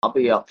I'll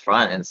be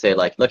upfront and say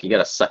like, look, you got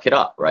to suck it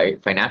up,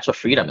 right? Financial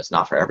freedom is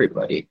not for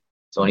everybody.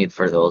 It's only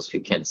for those who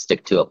can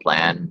stick to a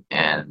plan,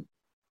 and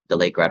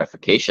delayed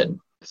gratification.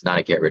 It's not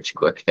a get rich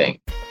quick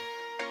thing.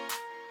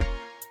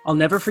 I'll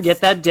never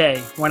forget that day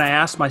when I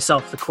asked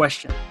myself the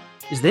question,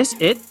 is this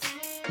it?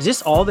 Is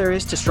this all there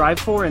is to strive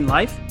for in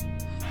life?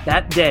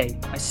 That day,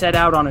 I set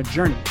out on a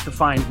journey to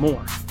find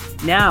more.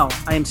 Now,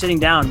 I am sitting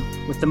down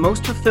with the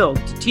most fulfilled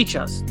to teach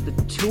us the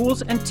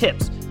tools and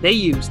tips they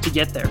use to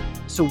get there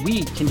so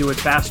we can do it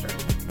faster.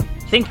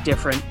 Think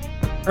different,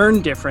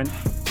 earn different,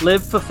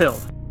 live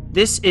fulfilled.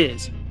 This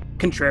is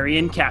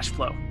Contrarian Cash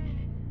Flow.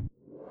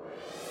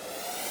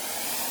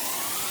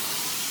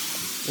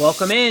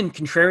 Welcome in,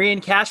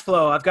 Contrarian Cash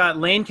Flow. I've got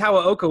Lane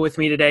Kawaoka with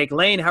me today.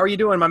 Lane, how are you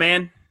doing, my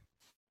man?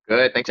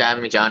 Good. Thanks for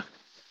having me, John.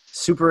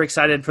 Super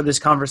excited for this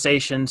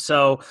conversation.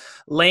 So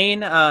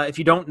Lane, if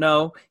you don't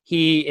know,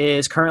 he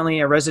is currently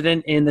a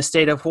resident in the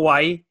state of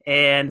Hawaii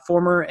and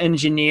former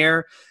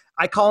engineer.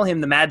 I call him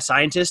the mad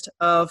scientist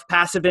of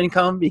passive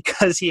income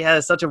because he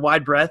has such a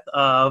wide breadth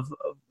of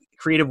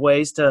creative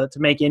ways to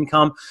make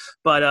income.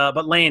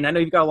 But Lane, I know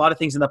you've got a lot of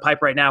things in the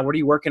pipe right now. What are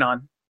you working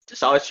on?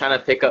 Just always trying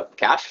to pick up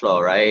cash flow,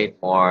 right?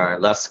 More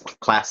less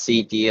Class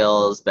C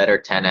deals, better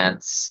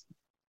tenants,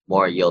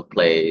 more yield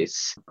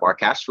plays, more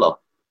cash flow.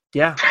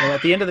 Yeah. Well,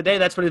 at the end of the day,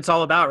 that's what it's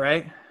all about,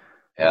 right?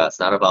 Yeah, it's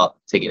not about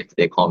taking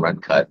big home run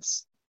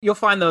cuts. You'll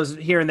find those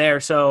here and there.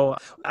 So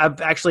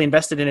I've actually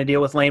invested in a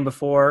deal with Lane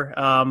before.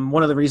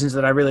 One of the reasons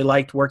that I really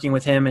liked working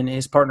with him and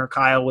his partner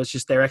Kyle was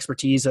just their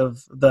expertise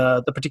of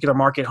the particular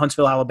market,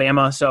 Huntsville,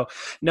 Alabama. So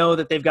know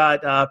that they've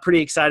got a pretty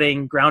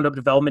exciting ground up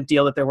development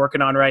deal that they're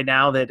working on right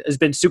now that has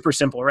been super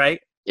simple,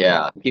 right?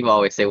 Yeah. People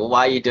always say, well,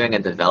 why are you doing a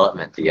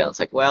development deal? It's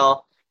like,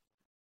 well,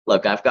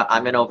 look,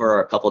 I'm in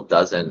over a couple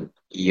dozen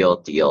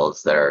yield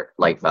deals that are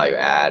like value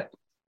add.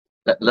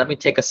 Let me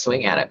take a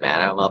swing at it, man.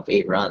 I'm up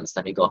 8 runs.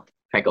 Let me go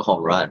crank a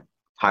home run.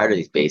 Tired of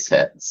these base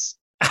hits.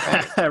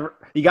 Right?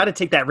 You got to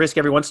take that risk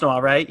every once in a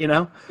while, right? You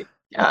know?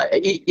 Yeah,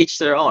 each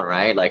their own,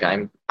 right? Like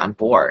I'm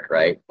bored,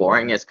 right?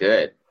 Boring is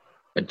good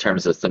in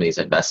terms of some of these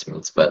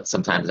investments, but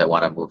sometimes I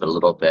want to move a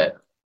little bit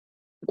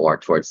more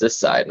towards this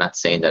side. Not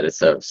saying that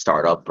it's a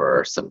startup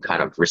or some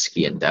kind of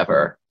risky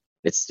endeavor.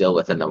 It's still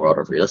within the world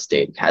of real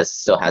estate.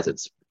 Still has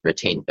its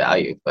retained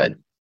value, but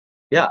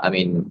yeah, I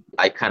mean,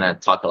 I kind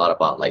of talk a lot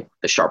about like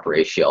the Sharpe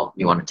ratio.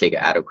 You want to take an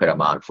adequate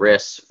amount of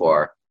risk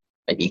for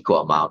an equal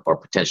amount or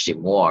potentially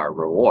more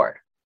reward,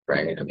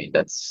 right? I mean,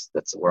 that's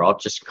we're all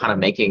just kind of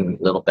making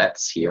little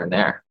bets here and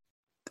there.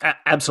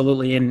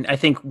 Absolutely. And I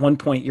think one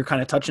point you're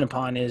kind of touching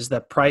upon is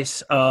the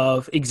price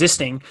of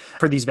existing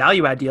for these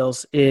value add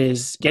deals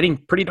is getting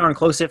pretty darn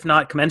close, if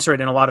not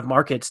commensurate in a lot of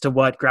markets to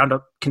what ground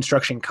up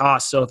construction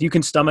costs. So if you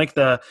can stomach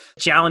the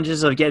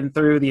challenges of getting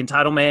through the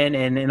entitlement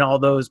and all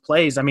those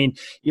plays, I mean,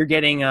 you're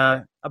getting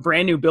a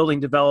brand new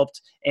building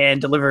developed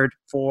and delivered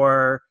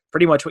for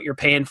pretty much what you're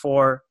paying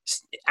for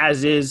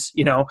as is,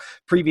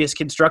 previous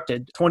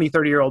constructed 20,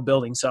 30-year-old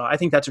building. So I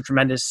think that's a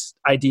tremendous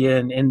idea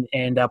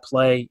and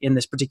play in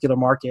this particular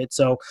market.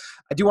 So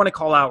I do want to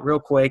call out real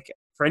quick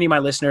for any of my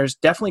listeners,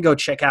 definitely go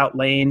check out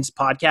Lane's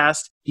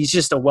podcast. He's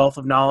just a wealth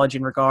of knowledge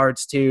in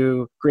regards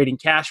to creating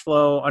cash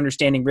flow,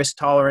 understanding risk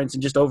tolerance,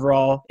 and just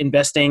overall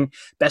investing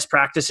best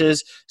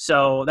practices.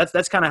 So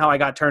that's kind of how I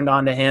got turned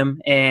on to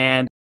him.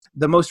 And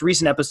the most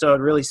recent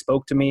episode really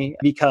spoke to me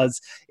because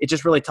it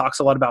just really talks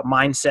a lot about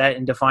mindset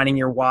and defining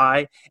your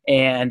why.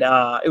 And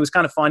it was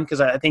kind of fun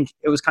because I think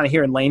it was kind of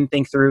hearing Lane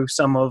think through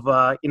some of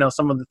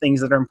the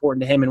things that are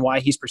important to him and why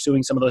he's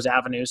pursuing some of those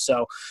avenues.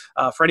 So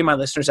for any of my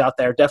listeners out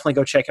there, definitely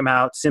go check him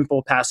out.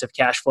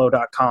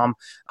 SimplePassiveCashflow.com.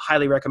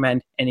 Highly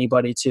recommend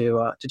anybody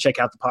to check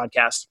out the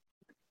podcast.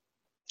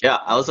 Yeah,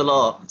 I was a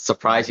little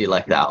surprised you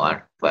like that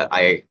one, but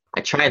I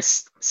try and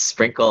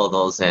sprinkle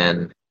those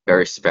in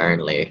very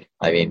sparingly.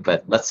 I mean,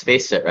 but let's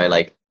face it, right?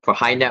 Like for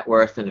high net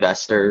worth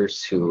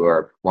investors who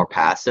are more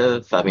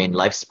passive, I mean,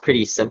 life's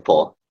pretty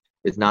simple.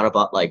 It's not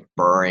about like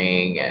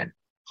burring and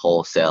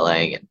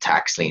wholesaling and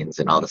tax liens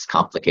and all this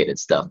complicated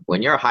stuff.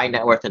 When you're a high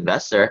net worth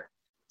investor,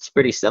 it's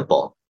pretty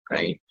simple,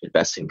 right?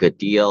 Invest in good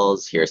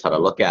deals. Here's how to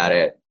look at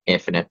it.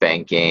 Infinite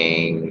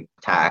banking,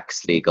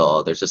 tax,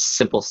 legal. There's a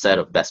simple set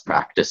of best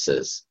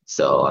practices.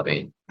 So, I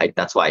mean,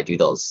 that's why I do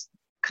those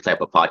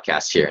type of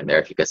podcast here and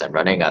there because I'm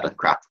running out of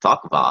crap to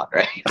talk about,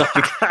 right?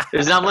 Like,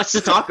 there's not much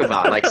to talk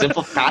about, like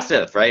simple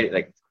passive, right?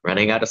 Like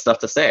running out of stuff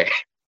to say.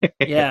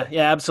 Yeah,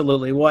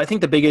 absolutely. Well, I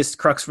think the biggest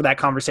crux for that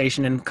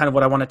conversation and kind of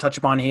what I want to touch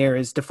upon here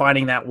is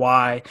defining that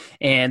why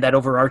and that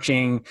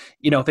overarching,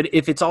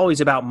 if it's always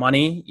about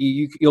money,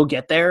 you'll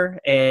get there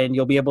and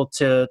you'll be able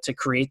to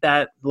create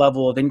that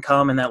level of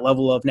income and that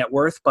level of net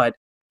worth, but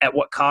at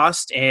what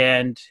cost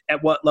and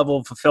at what level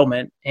of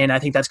fulfillment. And I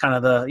think that's kind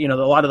of a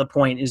lot of the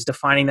point is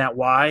defining that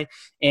why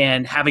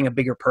and having a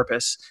bigger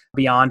purpose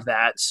beyond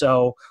that.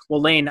 So,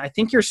 well, Lane, I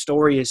think your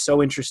story is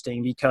so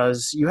interesting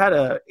because you had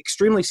an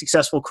extremely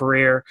successful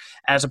career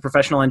as a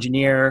professional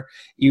engineer.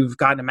 You've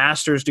gotten a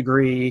master's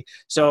degree.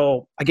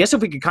 So I guess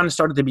if we could kind of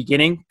start at the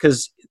beginning,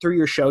 because through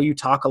your show, you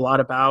talk a lot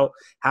about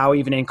how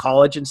even in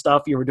college and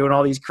stuff, you were doing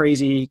all these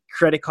crazy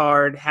credit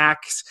card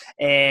hacks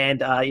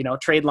and,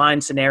 trade line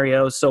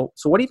scenarios. So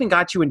what even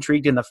got you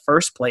intrigued in the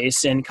first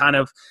place and kind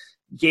of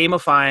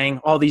gamifying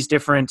all these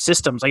different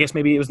systems? I guess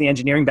maybe it was the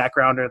engineering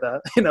background or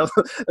the,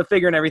 the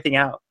figuring everything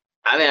out.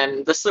 I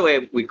mean, this is the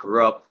way we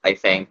grew up. I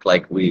think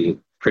like we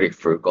pretty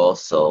frugal.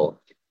 So,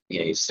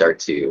 you start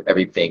to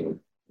everything.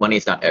 Money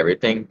is not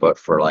everything, but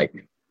for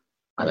like,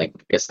 I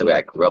guess the way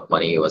I grew up,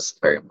 money was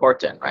very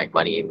important, right?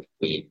 Money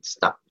means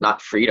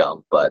not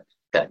freedom, but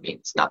that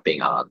means not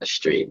being out on the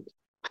street,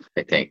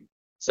 I think.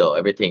 So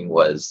everything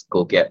was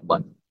go get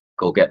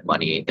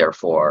money,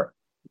 therefore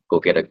go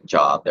get a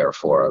job,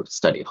 therefore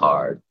study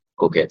hard,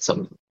 go get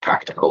some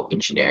practical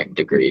engineering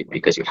degree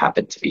because you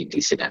happen to be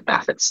decent at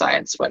math and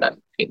science when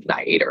I'm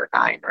 8 or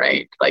 9,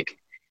 right? Like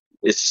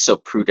it's so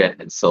prudent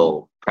and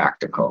so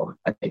practical.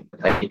 I think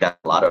that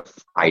a lot of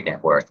high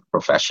net worth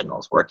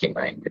professionals working,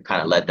 right, they're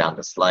kind of led down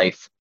this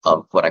life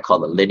of what I call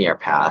the linear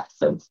path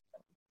of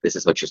this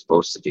is what you're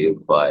supposed to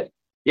do. But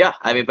yeah,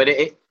 I mean, but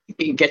it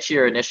gets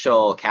your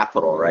initial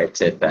capital, right,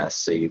 to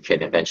invest so you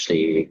can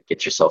eventually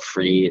get yourself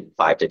free in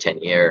 5 to 10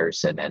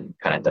 years and then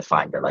kind of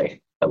define your life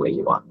the way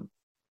you want.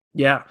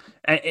 Yeah.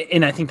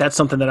 And I think that's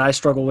something that I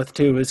struggle with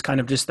too, is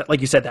kind of just that,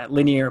 like you said, that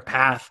linear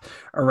path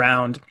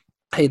around,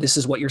 hey, this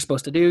is what you're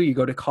supposed to do. You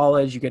go to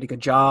college, you get a good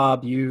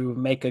job, you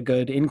make a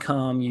good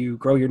income, you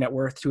grow your net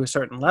worth to a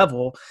certain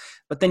level.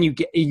 But then you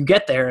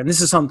get there, and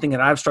this is something that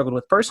I've struggled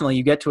with personally.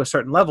 You get to a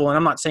certain level, and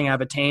I'm not saying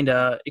I've attained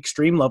a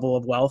extreme level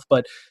of wealth,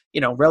 but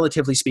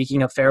relatively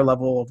speaking, a fair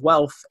level of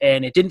wealth,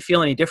 and it didn't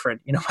feel any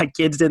different. My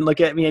kids didn't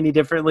look at me any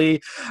differently.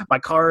 My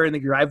car in the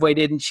driveway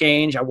didn't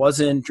change. I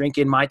wasn't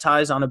drinking Mai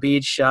Tais on a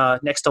beach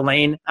next to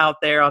Lane out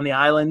there on the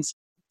islands.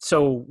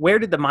 So where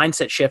did the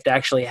mindset shift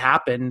actually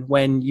happen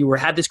when you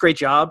had this great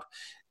job,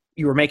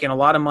 you were making a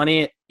lot of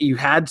money, you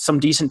had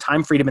some decent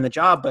time freedom in the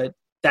job, but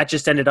that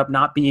just ended up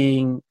not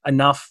being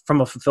enough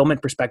from a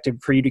fulfillment perspective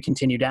for you to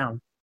continue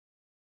down?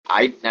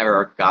 I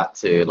never got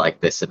to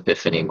like this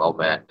epiphany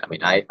moment. I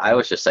mean, I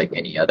was just like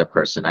any other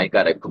person. I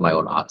got to put my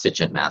own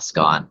oxygen mask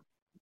on.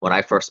 When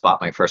I first bought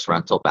my first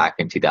rental back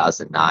in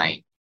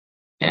 2009,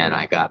 and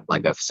I got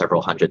like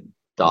several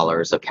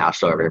 $100s of cash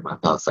flow every month,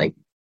 I was like,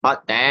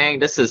 "Hot dang,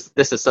 this is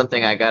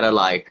something I gotta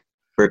like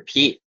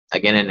repeat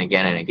again and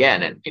again and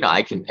again." And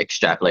I can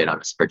extrapolate on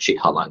a spreadsheet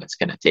how long it's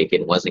gonna take.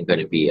 It wasn't going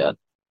to be a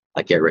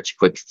get rich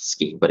quick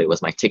scheme, but it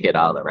was my ticket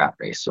out of the rat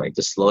race, right?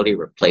 To slowly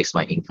replace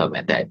my income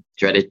at that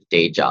dreaded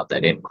day job that I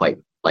didn't quite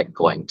like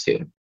going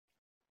to.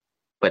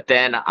 But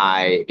then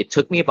it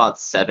took me about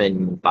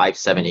 7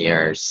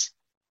 years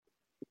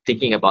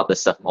thinking about this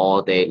stuff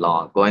all day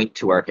long, going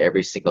to work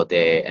every single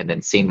day, and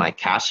then seeing my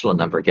cash flow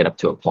number get up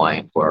to a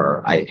point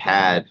where I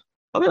had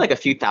probably like a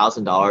few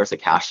 $1,000s of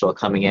cash flow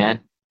coming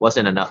in.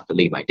 Wasn't enough to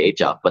leave my day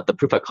job, but the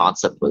proof of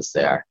concept was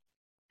there.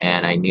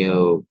 And I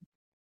knew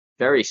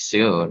very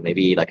soon,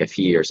 maybe like a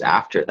few years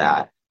after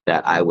that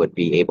I would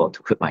be able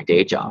to quit my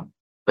day job.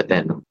 But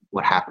then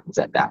what happens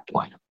at that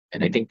point?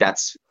 And I think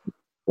that's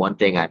one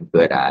thing I'm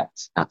good at,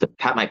 not to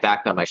pat my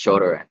back on my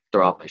shoulder and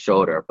throw off my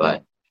shoulder,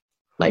 but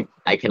like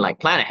I can like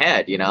plan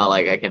ahead,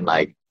 like I can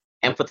like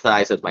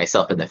empathize with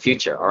myself in the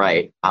future. All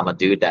right, I'm a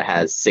dude that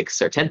has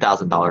 $6,000 or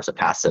 $10,000 of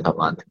passive a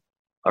month.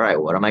 All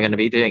right, what am I going to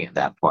be doing at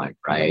that point,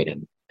 right?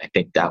 And I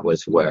think that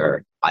was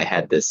where I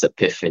had this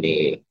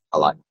epiphany a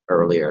lot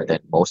earlier than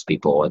most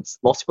people. And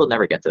most people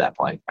never get to that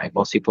point, right?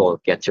 Most people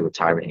get to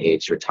retirement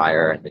age,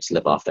 retire, and just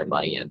live off their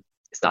money, and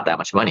it's not that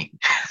much money.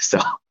 So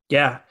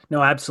yeah,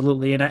 no,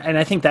 absolutely. And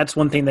I think that's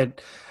one thing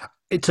that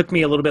it took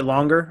me a little bit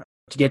longer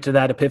to get to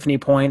that epiphany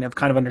point of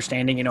kind of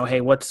understanding, hey,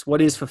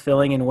 what is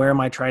fulfilling and where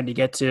am I trying to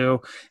get to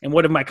and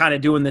what am I kind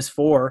of doing this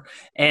for?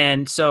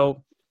 And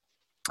so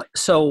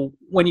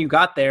when you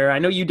got there, I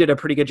know you did a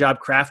pretty good job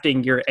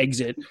crafting your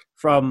exit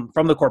from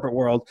the corporate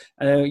world.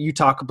 I know you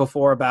talked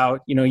before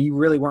about, you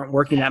really weren't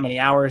working that many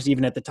hours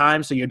even at the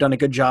time. So you've done a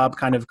good job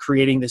kind of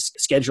creating this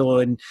schedule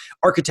and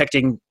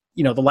architecting,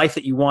 the life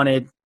that you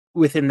wanted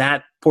within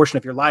that portion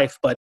of your life.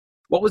 But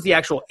what was the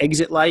actual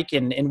exit like?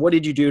 And what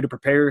did you do to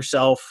prepare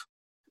yourself,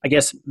 I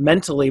guess,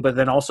 mentally, but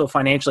then also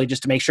financially,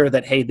 just to make sure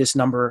that, hey, this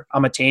number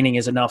I'm attaining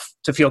is enough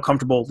to feel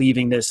comfortable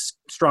leaving this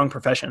strong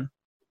profession?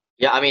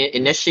 yeah, I mean,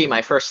 initially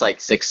my first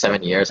like 6,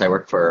 7 years, I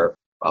worked for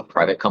a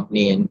private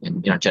company,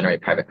 and generally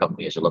private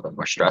companies are a little bit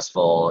more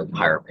stressful and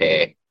higher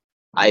pay.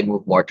 I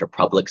moved more to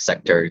public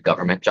sector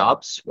government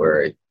jobs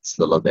where it's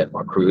a little bit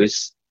more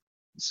cruise.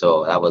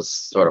 So that was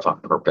sort of on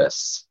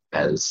purpose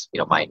as,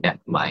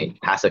 my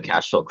passive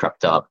cash flow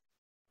crept up.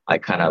 I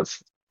kind of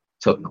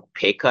took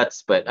pay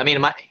cuts, but I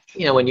mean,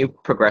 when you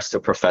progress to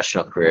a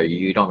professional career,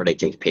 you don't really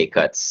take pay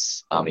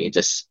cuts. You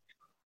just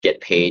get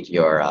paid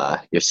your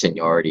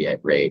seniority at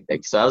rate.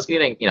 Like, so I was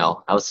getting,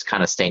 I was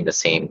kind of staying the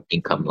same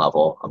income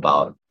level,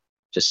 about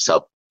just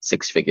sub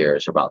 6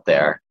 figures, about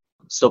there.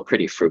 Still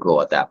pretty frugal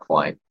at that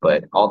point,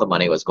 but all the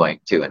money was going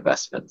to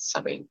investments.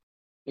 I mean,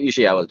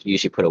 I would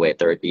usually put away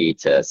 $30,000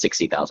 to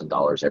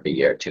 $60,000 every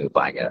year to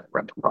buying a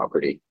rental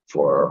property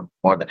for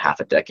more than half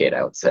a decade,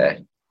 I would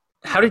say.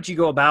 how did you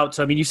go about?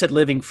 So, I mean, you said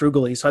living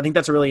frugally. So I think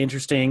that's a really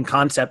interesting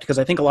concept, because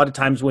I think a lot of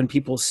times when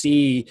people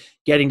see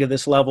getting to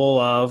this level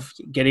of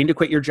getting to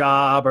quit your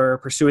job or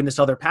pursuing this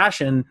other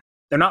passion,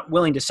 they're not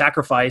willing to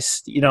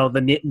sacrifice,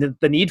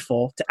 the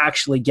needful to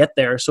actually get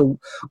there. So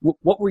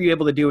what were you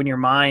able to do in your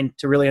mind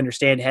to really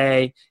understand,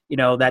 hey,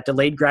 that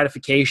delayed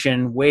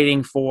gratification,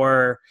 waiting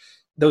for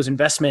those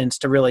investments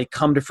to really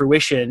come to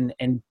fruition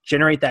and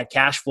generate that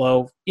cash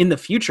flow in the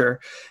future,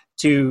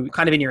 to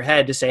kind of in your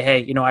head to say,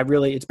 hey,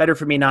 it's better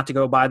for me not to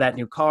go buy that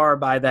new car,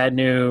 buy that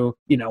new,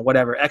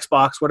 whatever,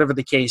 Xbox, whatever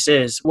the case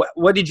is.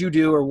 What did you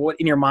do, or what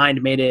in your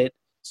mind made it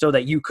so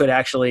that you could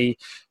actually,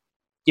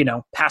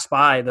 pass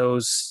by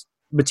those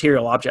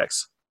material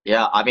objects?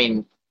 Yeah, I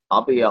mean,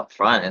 I'll be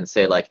upfront and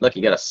say, like, look,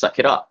 you got to suck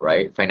it up,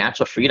 right?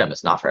 Financial freedom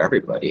is not for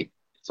everybody.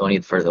 It's only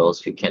for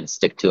those who can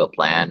stick to a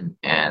plan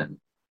and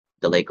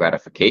delay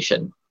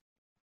gratification.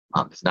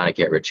 It's not a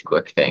get rich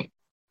quick thing.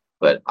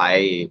 But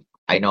I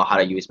know how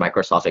to use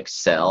Microsoft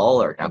Excel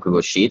or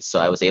Google Sheets, so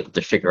I was able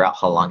to figure out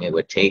how long it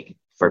would take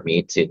for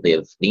me to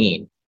live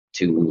lean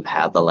to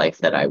have the life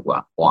that I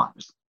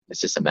want. It's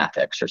just a math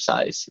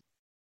exercise.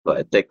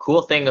 But the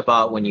cool thing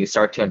about when you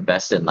start to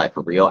invest in like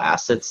real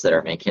assets that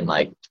are making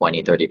like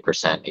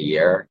 20-30% a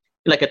year,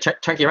 like a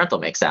turnkey rental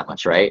makes that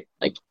much, right?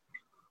 Like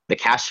the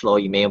cash flow,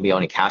 you may be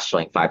only cash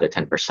flowing 5 to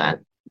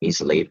 10%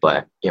 easily,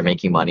 but you're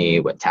making money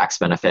with tax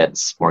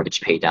benefits,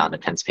 mortgage pay down, the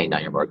tenants paying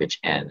down your mortgage,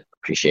 and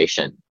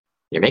appreciation.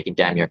 You're making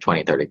damn near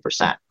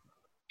 20-30%.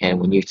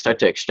 And when you start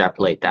to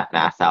extrapolate that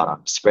math out on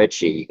a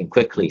spreadsheet, you can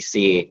quickly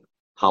see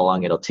how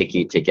long it'll take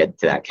you to get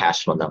to that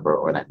cash flow number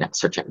or that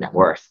net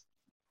worth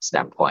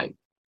standpoint.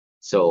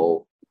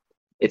 So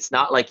it's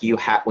not like you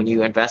have, when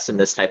you invest in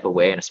this type of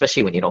way, and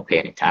especially when you don't pay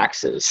any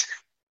taxes,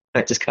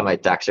 I just got my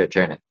tax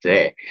return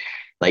today.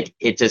 Like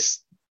it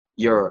just,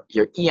 your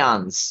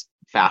eons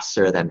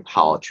faster than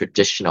how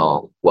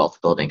traditional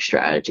wealth building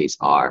strategies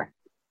are.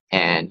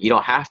 And you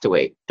don't have to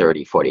wait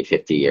 30, 40,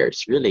 50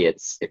 years. Really,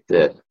 it's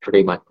the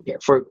pretty much,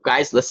 for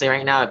guys listening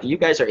right now, if you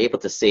guys are able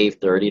to save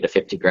 30 to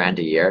 50 grand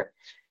a year,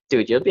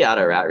 dude, you'll be out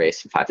of a rat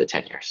race in 5 to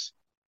 10 years.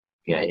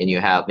 Yeah, and you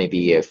have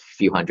maybe a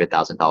few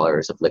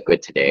 $100,000 of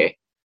liquid today,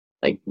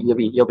 like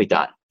you'll be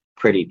done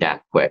pretty damn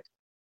quick.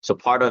 So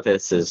part of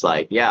this is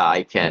like, yeah,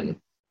 I don't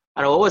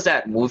know, what was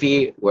that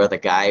movie where the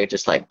guy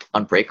just like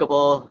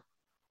Unbreakable?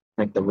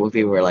 Like the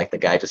movie where like the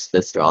guy just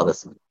lives through all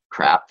this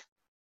crap.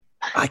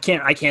 I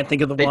can't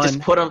think of the They one. just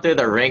put him through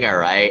the ringer,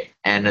 right?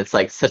 And it's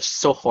like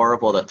so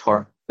horrible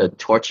the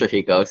torture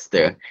he goes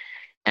through.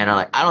 And I'm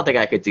like, I don't think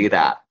I could do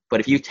that. But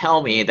if you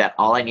tell me that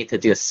all I need to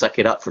do is suck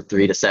it up for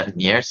 3 to 7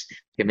 years,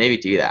 I can maybe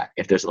do that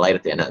if there's a light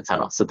at the end of the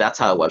tunnel. So that's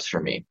how it was for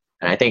me.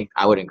 And I think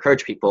I would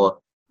encourage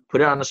people,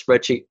 put it on a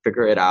spreadsheet,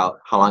 figure it out,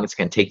 how long it's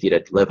going to take you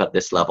to live at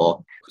this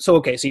level. So,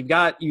 okay, so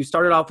you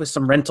started off with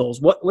some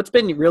rentals. What's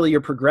been really your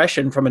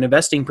progression from an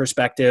investing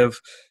perspective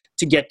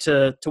to get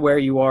to where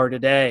you are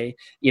today?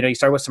 You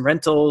started with some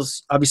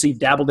rentals. Obviously, you've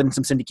dabbled in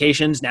some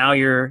syndications. Now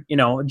you're, a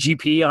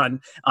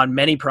GP on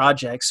many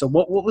projects. So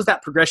what was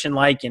that progression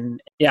like? And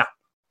yeah.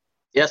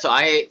 Yeah, so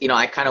I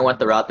kind of went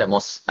the route that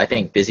most, I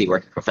think, busy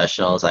working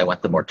professionals. I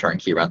went the more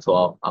turnkey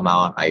rental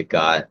amount. I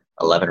got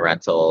 11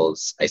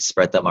 rentals. I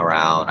spread them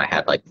around. I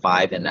had like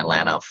 5 in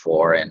Atlanta,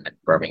 4 in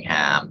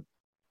Birmingham,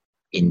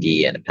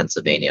 Indy, and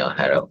Pennsylvania.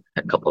 I had a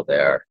couple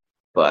there.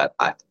 But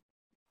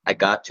I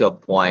got to a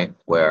point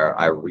where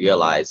I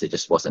realized it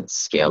just wasn't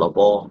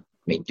scalable.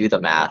 I mean, do the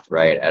math,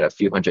 right? At a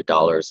few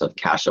 $100s of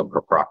cash flow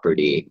per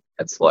property,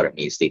 that's what it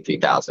means,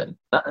 $3,000.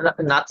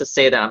 Not to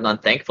say that I'm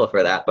not thankful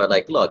for that, but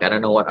like, look, I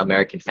don't know what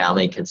American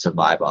family can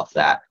survive off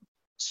that.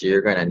 So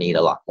you're going to need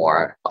a lot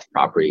more of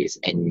properties.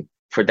 And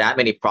for that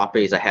many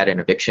properties, I had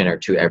an eviction or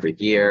 2 every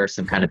year,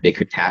 some kind of big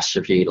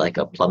catastrophe, like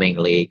a plumbing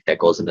leak that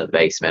goes into the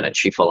basement, a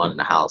tree falling in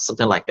the house,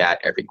 something like that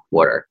every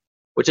quarter,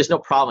 which is no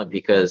problem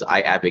because I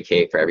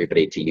advocate for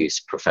everybody to use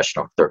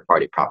professional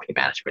third-party property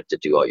management to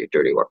do all your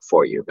dirty work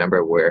for you.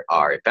 Remember, we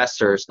are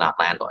investors, not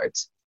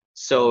landlords.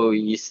 So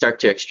you start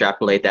to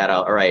extrapolate that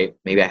out. All right,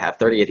 maybe I have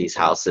 30 of these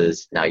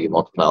houses. Now you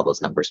multiply all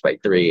those numbers by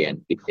 3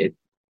 and it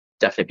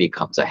definitely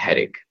becomes a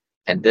headache.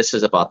 And this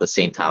is about the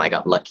same time I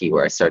got lucky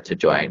where I started to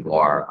join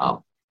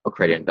more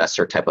accredited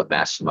investor type of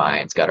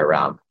masterminds, got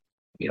around,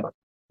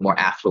 more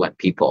affluent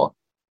people.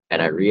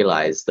 And I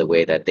realized the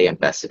way that they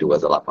invested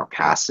was a lot more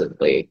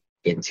passively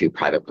into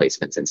private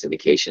placements and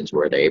syndications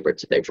where they're able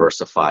to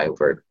diversify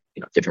over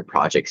different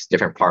projects,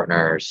 different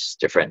partners,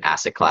 different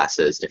asset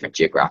classes, different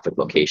geographic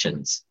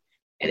locations,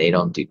 and they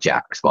don't do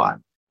jack squat.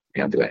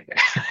 They don't do anything.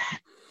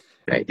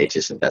 Right? They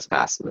just invest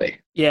passively.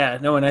 Yeah,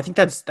 no, and I think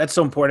that's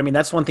so important. I mean,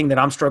 that's one thing that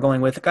I'm struggling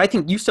with. I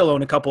think you still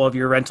own a couple of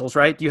your rentals,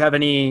 right? Do you have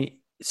any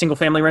single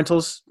family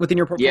rentals within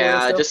your portfolio?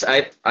 Yeah,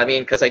 still? I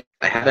mean, because I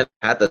haven't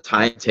had the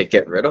time to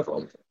get rid of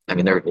them. I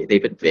mean,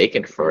 they've been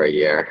vacant for a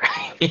year.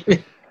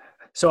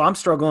 So I'm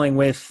struggling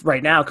with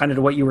right now, kind of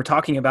to what you were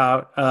talking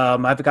about.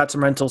 I've got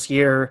some rentals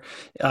here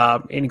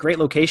in a great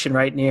location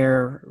right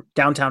near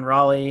downtown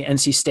Raleigh,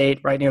 NC State,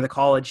 right near the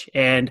college.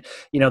 And,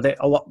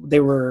 they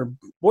were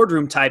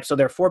boardroom type. So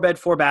they're 4-bed,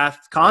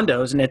 4-bath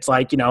condos. And it's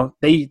like,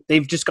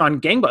 they've just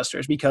gone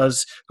gangbusters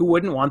because who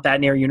wouldn't want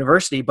that near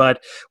university?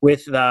 But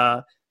with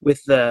the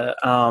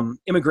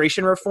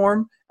immigration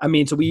reform, I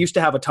mean, so we used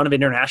to have a ton of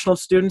international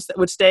students that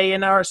would stay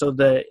in so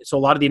a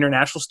lot of the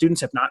international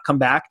students have not come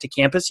back to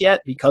campus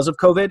yet because of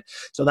COVID.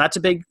 So that's a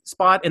big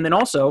spot. And then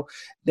also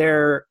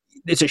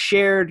it's a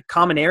shared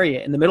common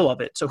area in the middle of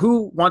it. So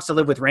who wants to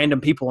live with random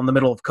people in the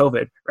middle of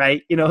COVID,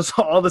 right?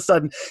 So all of a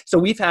sudden, so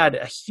we've had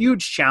a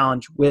huge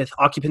challenge with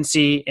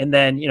occupancy. And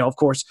then, of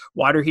course,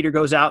 water heater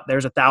goes out,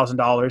 there's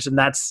 $1,000. And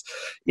that's,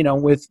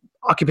 with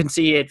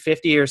occupancy at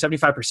 50 or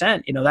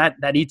 75%,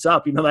 that eats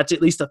up, that's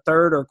at least a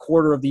third or a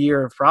quarter of the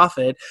year of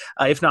profit,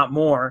 if not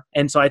more.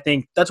 And so I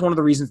think that's one of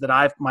the reasons that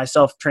I've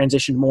myself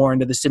transitioned more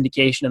into the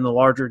syndication and the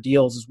larger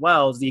deals as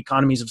well, as the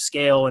economies of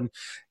scale. And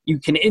you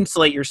can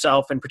insulate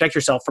yourself and protect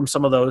yourself from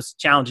some of those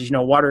challenges.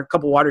 A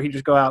couple water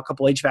heaters go out, a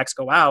couple HVACs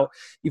go out.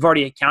 You've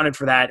already accounted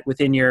for that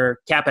within your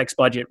CapEx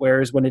budget.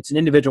 Whereas when it's an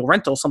individual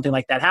rental, something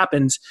like that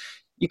happens,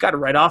 you got to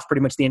write off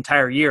pretty much the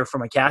entire year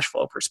from a cash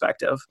flow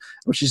perspective,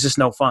 which is just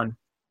no fun.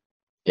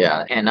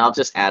 Yeah, and I'll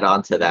just add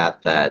on to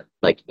that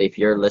like if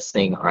you're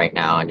listening right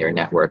now and your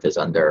net worth is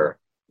under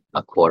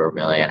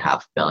 $250,000,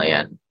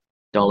 $500,000,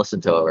 don't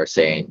listen to what we're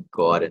saying.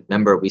 Go out and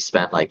remember, we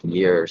spent like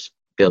years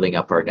building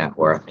up our net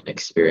worth and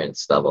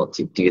experience level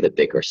to do the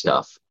bigger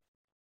stuff.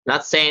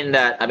 Not saying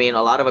that, I mean,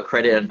 a lot of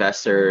accredited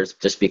investors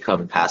just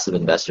become passive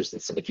investors in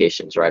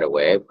syndications right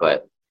away,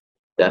 but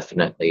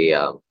definitely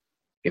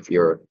if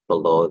you're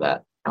below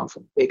that,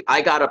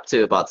 I got up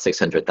to about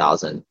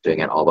 600,000 doing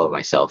it all by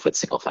myself with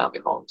single family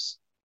homes.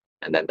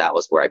 And then that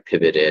was where I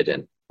pivoted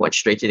and went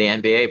straight to the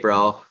NBA,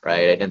 bro,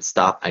 right? I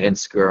didn't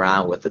screw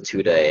around with the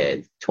 2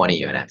 to 20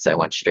 units. I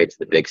went straight to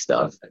the big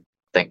stuff. And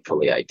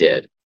thankfully I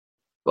did.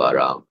 But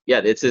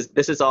yeah, this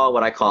is all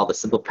what I call the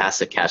simple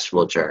passive cash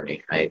flow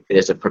journey, right?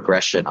 There's a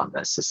progression on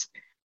this.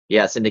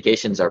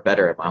 Syndications are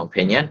better in my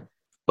opinion,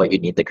 but you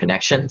need the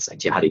connections.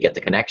 And how do you get the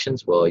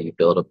connections? Well, you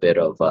build a bit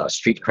of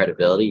street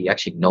credibility. You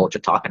actually know what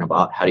you're talking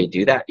about. How do you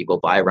do that? You go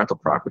buy a rental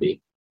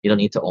property. You don't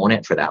need to own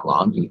it for that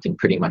long. You can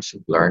pretty much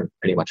learn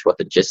what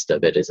the gist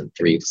of it is in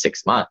 3 to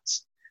 6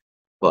 months.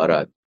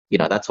 But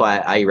that's why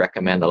I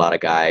recommend a lot of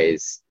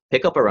guys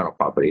pick up a rental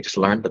property, just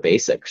learn the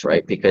basics,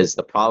 right? Because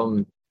the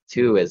problem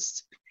too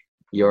is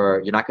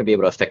you're not going to be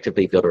able to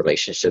effectively build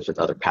relationships with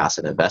other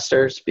passive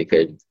investors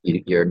because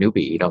you're a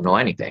newbie. You don't know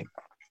anything.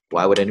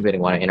 Why would anybody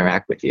want to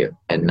interact with you?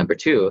 And number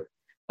two,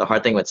 the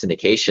hard thing with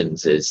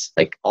syndications is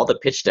like all the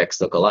pitch decks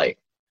look alike.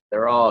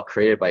 They're all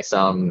created by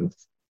some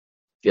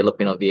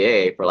Filipino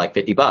VA for like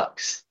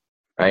 $50,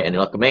 right? And they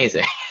look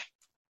amazing.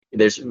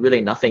 There's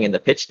really nothing in the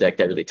pitch deck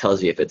that really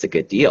tells you if it's a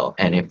good deal.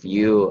 And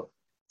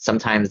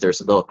sometimes there's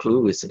little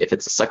clues if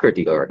it's a sucker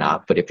deal or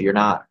not. But if you're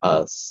not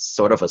a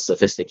sort of a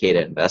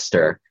sophisticated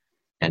investor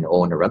and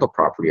own a rental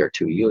property or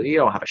two, you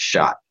don't have a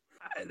shot.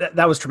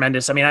 That was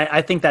tremendous. I mean,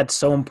 I think that's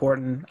so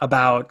important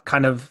about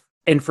kind of,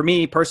 and for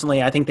me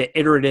personally, I think the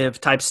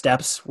iterative type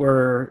steps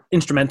were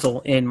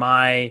instrumental in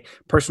my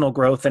personal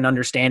growth and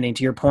understanding,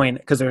 to your point,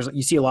 because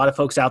you see a lot of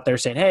folks out there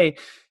saying, hey,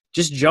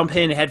 just jump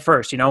in head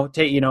first,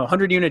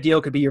 100 unit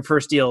deal could be your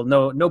first deal.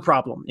 No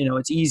problem.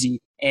 It's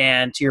easy.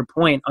 And to your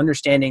point,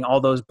 understanding all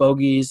those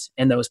bogeys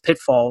and those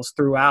pitfalls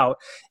throughout,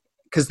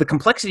 because the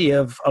complexity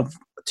of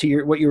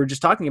what you were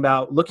just talking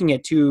about, looking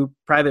at 2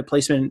 private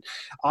placement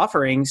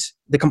offerings,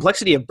 the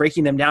complexity of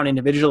breaking them down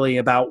individually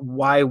about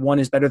why one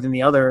is better than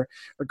the other,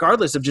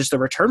 regardless of just the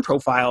return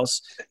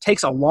profiles,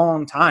 takes a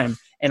long time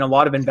and a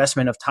lot of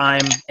investment of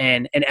time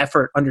and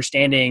effort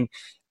understanding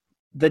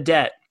the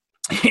debt,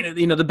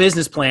 the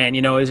business plan,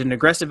 is it an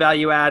aggressive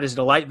value add? Is it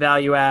a light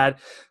value add?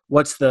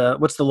 What's the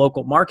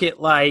local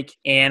market like?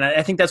 And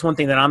I think that's one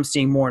thing that I'm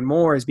seeing more and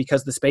more is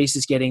because the space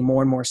is getting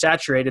more and more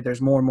saturated. There's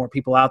more and more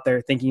people out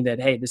there thinking that,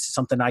 hey, this is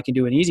something I can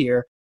do it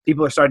easier.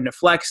 People are starting to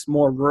flex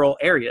more rural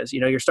areas.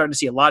 You're starting to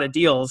see a lot of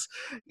deals,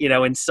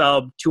 in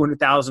sub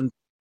 200,000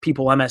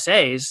 people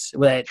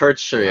MSAs.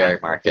 Tertiary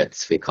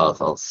markets, we call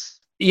those.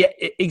 Yeah,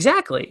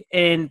 exactly.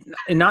 And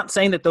not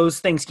saying that those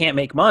things can't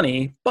make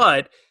money,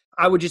 but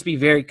I would just be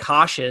very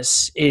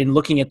cautious in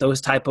looking at those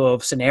type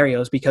of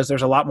scenarios because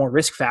there's a lot more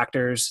risk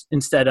factors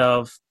instead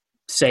of,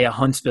 say, a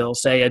Huntsville,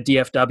 say a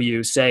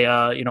DFW, say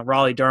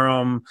Raleigh,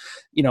 Durham,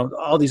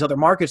 all these other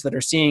markets that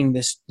are seeing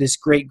this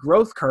great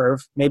growth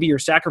curve. Maybe you're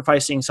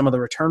sacrificing some of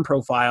the return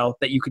profile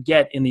that you could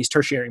get in these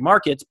tertiary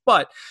markets,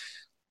 but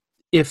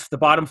if the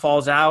bottom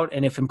falls out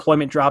and if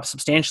employment drops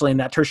substantially in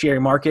that tertiary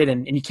market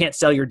and you can't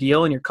sell your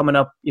deal and you're coming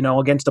up,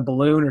 against a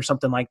balloon or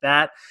something like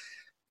that,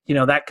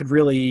 that could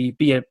really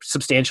be a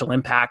substantial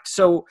impact.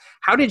 So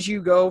how did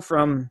you go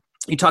from,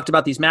 you talked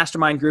about these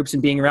mastermind groups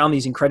and being around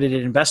these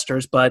accredited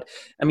investors, but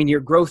I mean,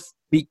 your growth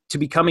to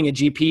becoming a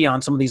GP on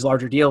some of these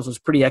larger deals was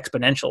pretty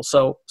exponential.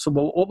 So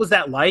what was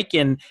that like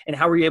and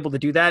how were you able to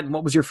do that? And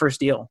what was your first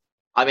deal?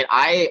 I mean,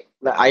 I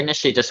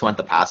initially just went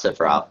the passive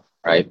route.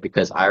 right?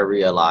 Because I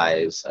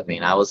realized, I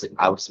mean, I was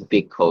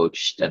being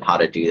coached and how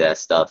to do that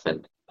stuff,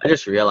 and I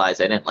just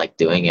realized I didn't like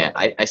doing it.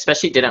 I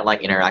especially didn't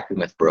like interacting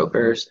with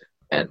brokers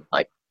and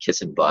like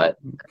kissing butt,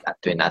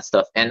 doing that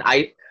stuff. And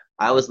I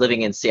was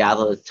living in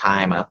Seattle at the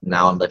time.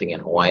 Now I'm living in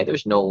Hawaii.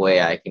 There's no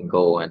way I can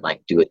go and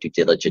like do a due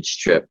diligence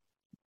trip,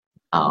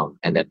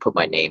 and then put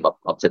my name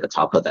up to the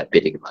top of that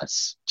bidding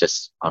list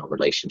just on a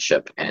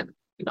relationship. And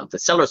the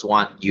sellers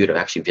want you to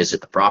actually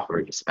visit the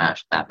property,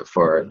 smash that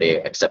before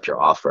they accept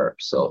your offer.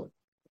 So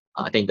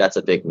I think that's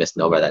a big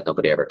misnomer that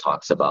nobody ever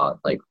talks about,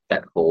 like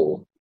that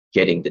whole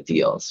getting the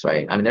deals,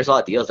 right? I mean, there's a lot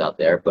of deals out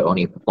there, but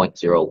only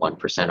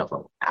 0.01% of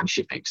them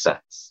actually make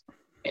sense.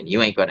 And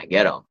you ain't going to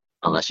get them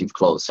unless you've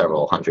closed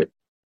several hundred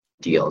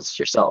deals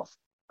yourself.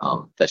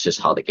 That's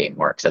just how the game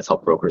works. That's how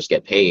brokers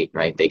get paid,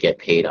 right? They get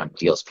paid on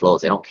deals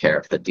closed. They don't care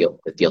if the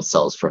deal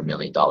sells for $1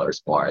 million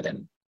more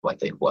than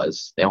what it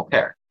was. They don't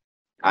care.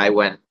 I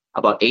went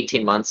about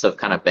 18 months of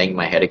kind of banging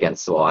my head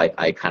against the wall.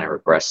 I kind of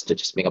regressed to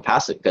just being a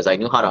passive because I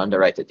knew how to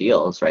underwrite the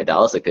deals, right? That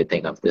was a good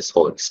thing of this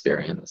whole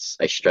experience.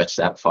 I stretched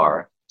that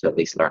far to at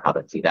least learn how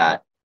to do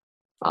that.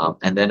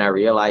 And then I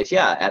realized,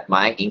 yeah, at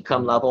my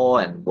income level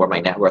and where my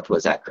net worth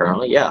was at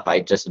currently, yeah, if I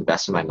just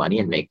invested my money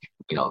and make,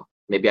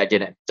 maybe I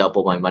didn't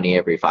double my money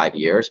every 5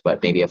 years,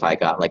 but maybe if I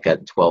got like a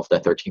 12 to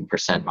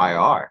 13%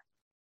 IR,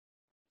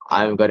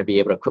 I'm going to be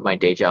able to quit my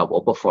day job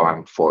well before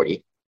I'm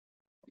 40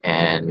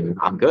 and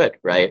I'm good,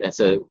 right? And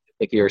so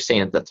like you were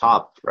saying at the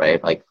top,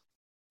 right? Like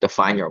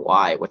define your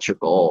why, what's your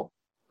goal?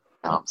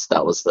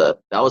 So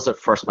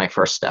my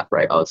first step,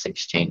 right? I would say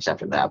changed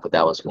after that, but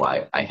that was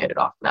why I headed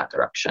off in that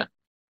direction.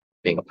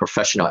 Being a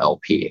professional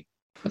LP,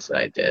 that's what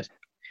I did.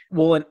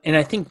 Well, and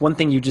I think one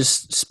thing you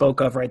just spoke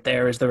of right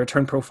there is the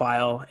return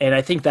profile. And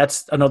I think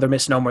that's another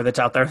misnomer that's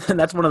out there. And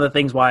that's one of the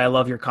things why I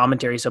love your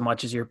commentary so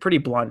much is you're pretty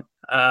blunt,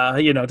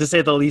 to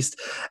say the least.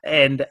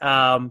 And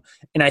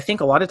I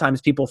think a lot of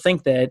times people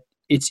think that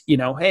it's,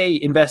 hey,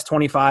 invest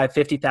 25,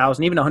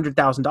 50,000, even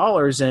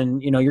 $100,000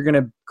 and, you're going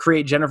to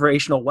create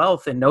generational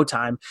wealth in no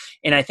time.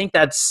 And I think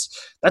that's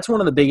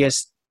one of the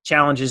biggest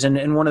challenges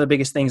and one of the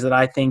biggest things that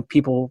I think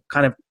people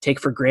kind of take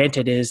for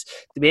granted is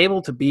to be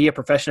able to be a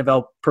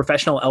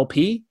professional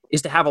LP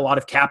is to have a lot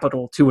of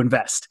capital to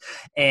invest.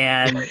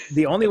 And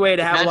the only way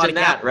to have a lot of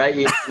capital, right?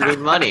 You need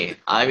money.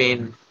 I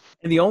mean,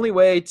 and the only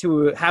way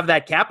to have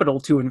that capital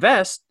to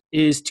invest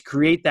is to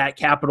create that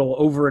capital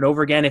over and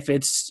over again. If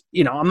it's,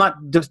 I'm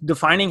not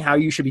defining how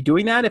you should be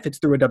doing that. If it's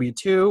through a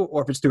W-2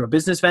 or if it's through a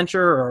business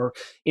venture or,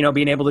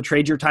 being able to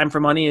trade your time for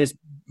money is,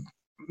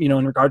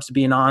 in regards to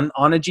being on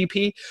a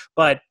GP.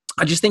 But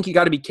I just think you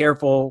got to be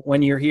careful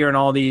when you're hearing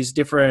all these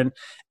different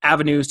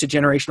avenues to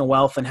generational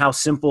wealth and how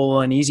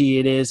simple and easy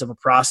it is of a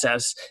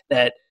process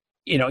that,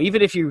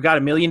 even if you've got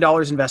 $1 million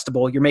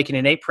investable, you're making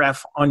an 8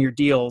 pref on your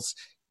deals.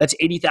 That's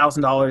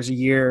 $80,000 a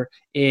year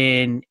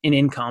in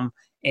income.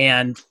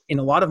 And in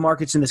a lot of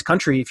markets in this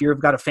country, if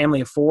you've got a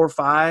family of 4,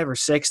 5, or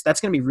 6,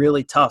 that's going to be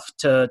really tough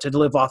to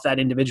live off that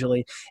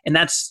individually. And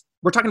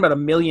we're talking about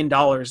 $1 million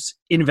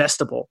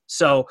investable.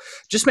 So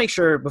just make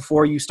sure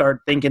before you start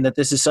thinking that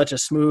this is such a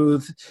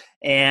smooth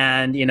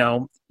and,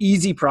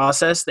 easy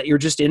process that you're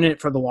just in it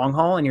for the long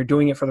haul and you're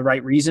doing it for the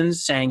right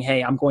reasons, saying,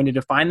 hey, I'm going to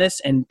define this.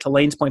 And to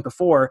Lane's point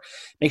before,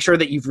 make sure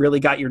that you've really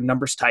got your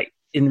numbers tight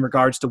in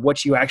regards to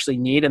what you actually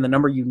need and the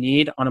number you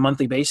need on a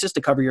monthly basis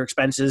to cover your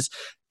expenses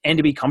and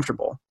to be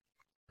comfortable.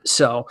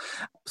 So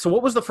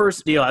what was the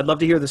first deal? I'd love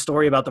to hear the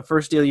story about the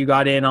first deal you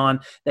got in on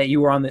that you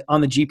were on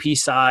the GP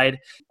side.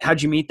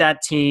 How'd you meet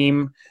that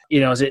team? Do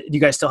you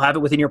guys still have it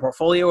within your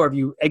portfolio or have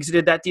you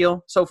exited that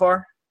deal so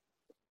far?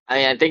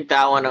 I think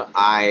that one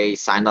I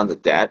signed on the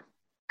debt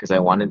because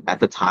at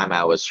the time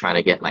I was trying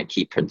to get my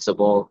key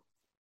principal,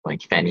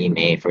 like Fannie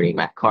Mae Freddie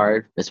Mac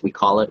card, as we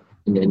call it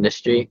in the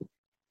industry.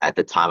 At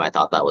the time, I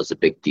thought that was a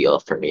big deal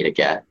for me to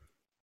get.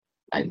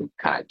 I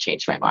kind of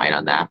changed my mind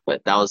on that,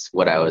 but that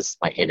was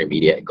my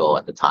intermediate goal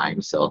at the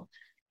time. So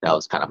that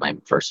was kind of my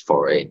first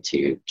foray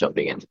into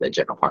jumping into the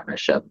general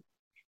partnership,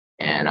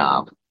 and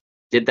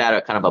did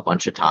that kind of a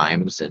bunch of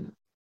times, and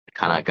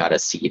kind of got a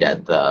seat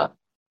at what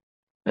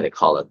they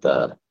call it,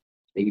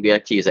 we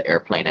like to use an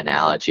airplane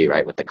analogy,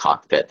 right? With the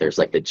cockpit, there's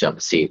like the jump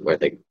seat where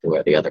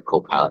the other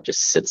co-pilot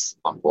just sits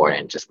on board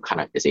and just kind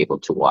of is able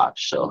to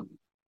watch. So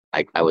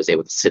I was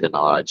able to sit in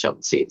a lot of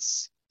jump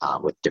seats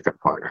with different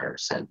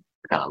partners and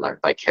kind of learn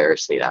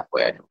vicariously that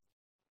way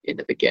in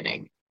the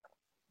beginning.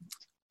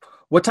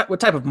 What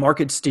type of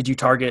markets did you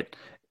target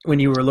when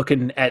you were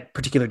looking at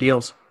particular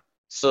deals?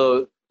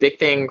 So big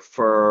thing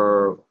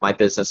for my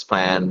business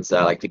plans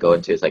that I like to go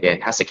into is like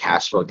it has to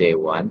cash flow day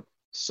one.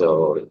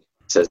 So it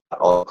says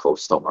all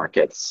coastal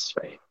markets,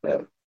 right?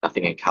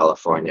 Nothing in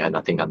California,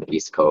 nothing on the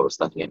East Coast,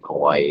 nothing in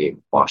Hawaii,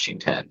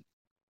 Washington.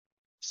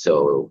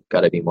 So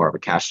got to be more of a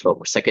cash flow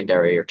or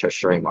secondary or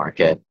tertiary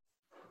market.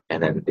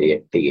 And then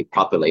the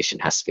population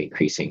has to be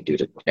increasing due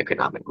to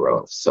economic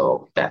growth.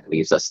 So that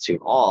leads us to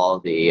all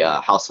the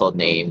household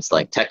names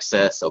like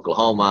Texas,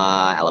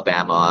 Oklahoma,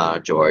 Alabama,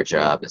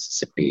 Georgia,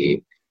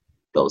 Mississippi,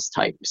 those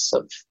types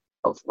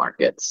of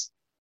markets.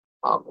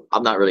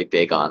 I'm not really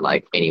big on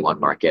like any one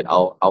market.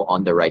 I'll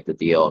underwrite the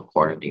deal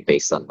accordingly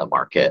based on the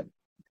market.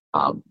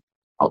 Um,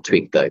 I'll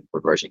tweak the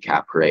reversion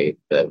cap rate,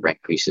 the rent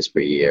increases per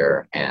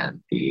year,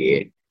 and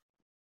the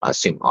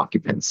assumed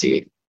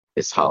occupancy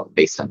is how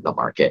based on the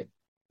market.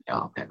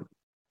 And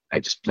I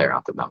just play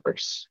around with the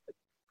numbers.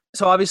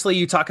 So obviously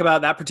you talk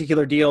about that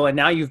particular deal, and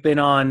now you've been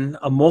on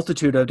a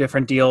multitude of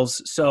different deals.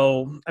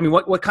 So, I mean,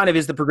 what kind of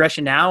is the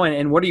progression now,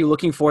 and what are you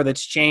looking for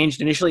that's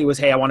changed? Initially it was,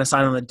 hey, I want to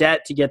sign on the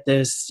debt to get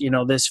this,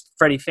 this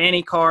Freddie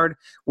Fannie card.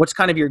 What's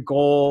kind of your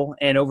goal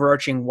and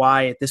overarching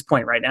why at this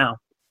point right now?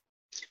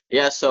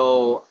 Yeah,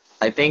 so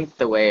I think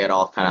the way it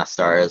all kind of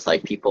started is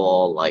like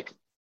people like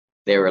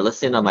they were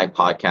listening to my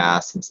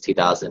podcast since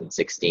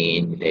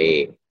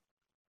 2016.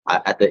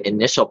 At the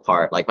initial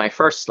part, like my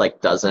first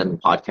like dozen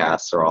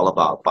podcasts are all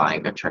about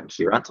buying a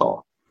turnkey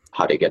rental,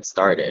 how to get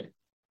started.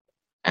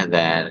 And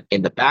then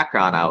in the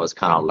background, I was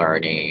kind of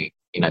learning,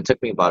 it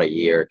took me about a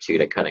year or two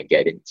to kind of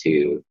get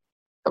into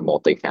the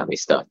multifamily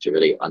stuff to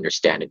really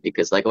understand it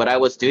because like what I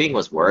was doing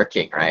was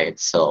working, right?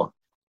 So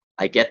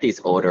I get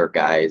these older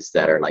guys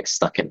that are like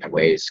stuck in their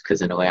ways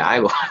because in a way I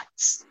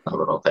was a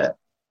little bit.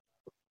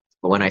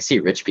 But when I see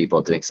rich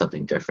people doing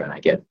something different, I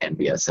get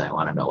envious and I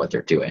want to know what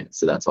they're doing.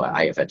 So that's why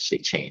I eventually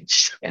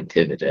changed and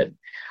pivoted.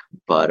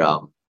 But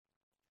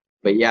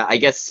but yeah, I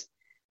guess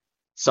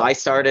so I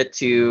started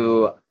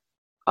to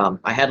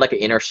I had like an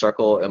inner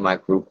circle in my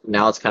group.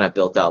 Now it's kind of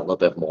built out a little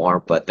bit more,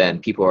 but then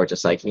people were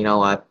just like, you know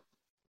what?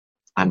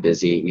 I'm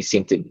busy. You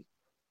seem to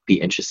be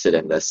interested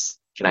in this.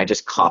 Can I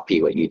just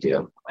copy what you do?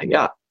 I'm like,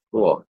 yeah,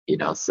 cool.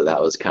 So that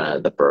was kind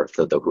of the birth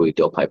of the Rui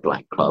Do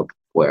Pipeline Club,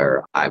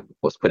 where I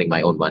was putting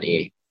my own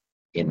money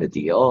in the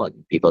deal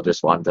and people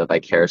just wanted to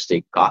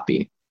vicariously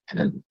copy. And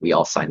then we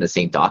all signed the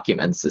same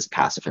documents as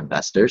passive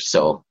investors.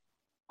 So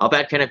how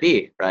bad can it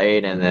be?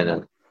 Right. And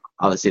then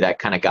obviously that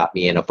kind of got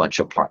me in a bunch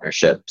of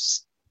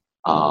partnerships,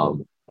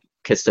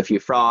 kissed a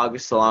few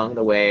frogs along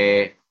the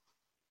way.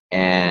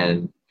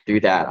 And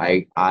through that,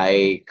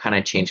 I kind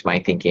of changed my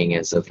thinking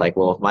as of like,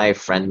 well, if my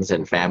friends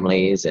and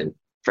families and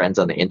friends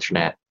on the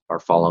internet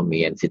are following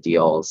me into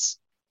deals,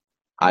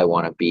 I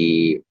want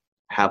to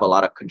have a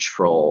lot of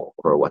control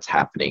over what's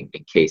happening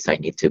in case I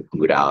need to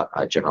boot out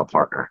a general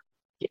partner,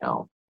 you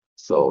know.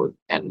 So,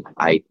 and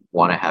I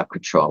want to have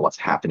control on what's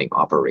happening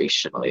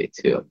operationally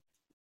too.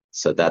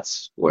 So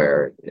that's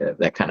where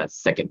that kind of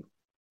second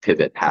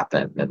pivot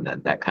happened, and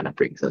then that kind of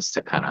brings us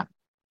to kind of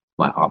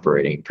my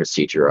operating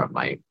procedure on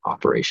my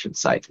operation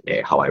side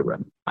today, how I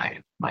run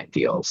my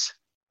deals.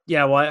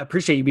 Yeah, well, I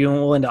appreciate you being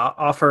willing to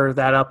offer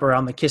that up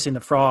around the kissing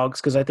the frogs,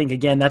 because I think,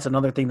 again, that's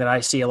another thing that I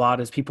see a lot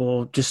is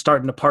people just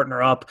starting to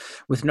partner up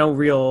with no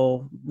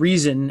real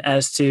reason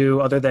as to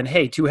other than,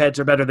 hey, two heads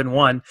are better than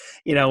one,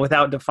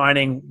 without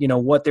defining,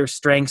 what their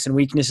strengths and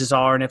weaknesses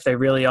are and if they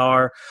really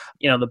are,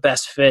 the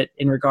best fit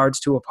in regards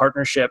to a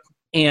partnership.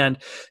 And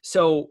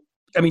so,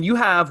 I mean, you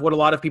have what a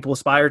lot of people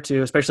aspire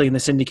to, especially in the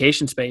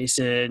syndication space,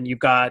 and you've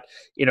got,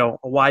 a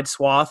wide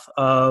swath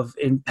of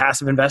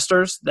passive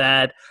investors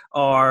that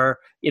are,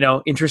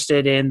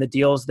 interested in the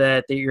deals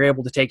that you're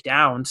able to take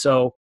down.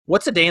 So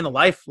what's a day in the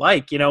life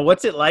like?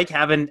 What's it like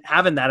having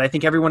that? I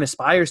think everyone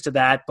aspires to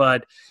that,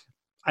 but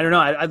I don't know.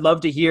 I'd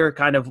love to hear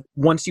kind of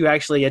once you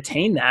actually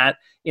attain that,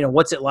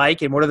 what's it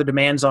like and what are the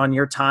demands on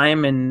your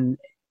time and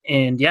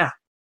yeah.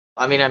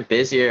 I mean, I'm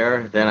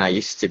busier than I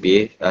used to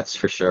be. That's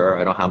for sure.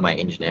 I don't have my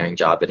engineering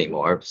job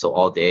anymore. So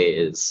all day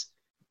is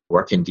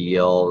working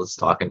deals,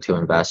 talking to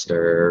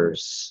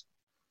investors.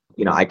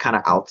 I kind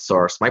of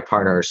outsource. My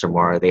partners are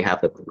more, they have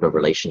the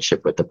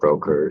relationship with the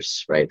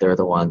brokers, right? They're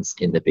the ones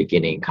in the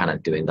beginning kind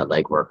of doing the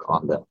legwork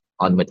on the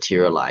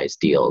unmaterialized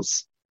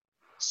deals.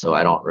 So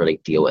I don't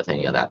really deal with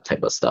any of that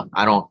type of stuff.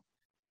 I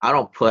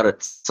don't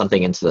put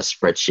something into the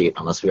spreadsheet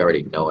unless we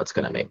already know it's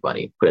going to make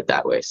money, put it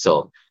that way.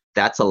 So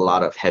that's a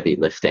lot of heavy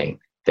lifting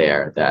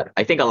there that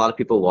I think a lot of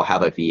people will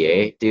have a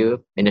VA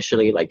do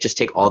initially, like just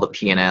take all the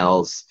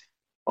P&Ls,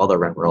 all the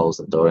rent rolls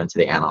and throw it into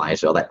the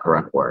analyzer, all that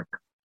grunt work.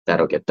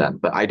 That'll get done.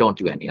 But I don't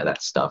do any of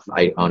that stuff.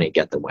 I only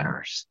get the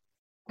winners.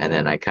 And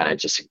then I kind of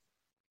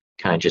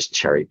just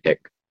cherry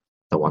pick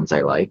the ones I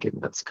like. And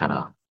that's kind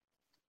of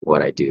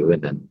what I do.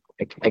 And then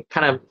I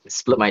kind of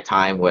split my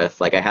time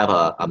with, like, I have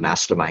a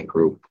mastermind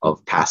group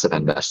of passive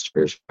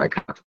investors. I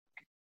kind of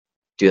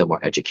do the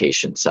more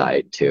education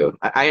side too.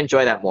 I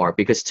enjoy that more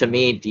because to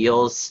me,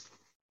 deals,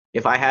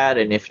 if I had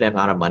an infinite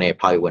amount of money, I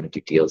probably wouldn't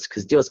do deals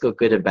because deals go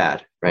good and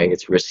bad, right?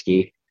 It's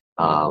risky.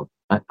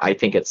 I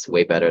think it's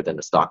way better than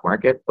the stock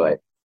market, but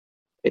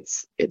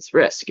it's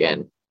risk.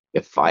 And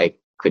if I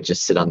could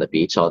just sit on the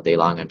beach all day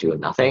long and do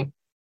nothing,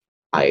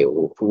 I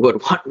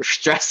would want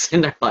stress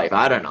in their life.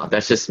 I don't know.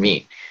 That's just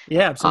me.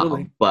 Yeah,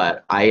 absolutely.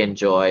 But I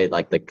enjoy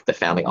like the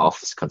family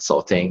office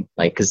consulting,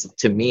 like, because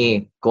to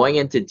me, going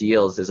into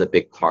deals is a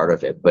big part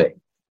of it. But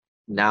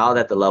now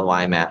that the level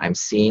I'm at, I'm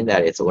seeing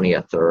that it's only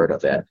a third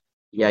of it.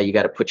 Yeah, you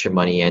got to put your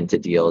money into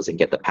deals and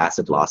get the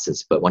passive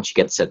losses. But once you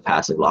get said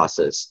passive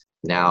losses,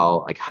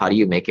 now, like, how do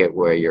you make it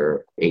where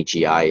your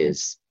AGI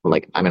is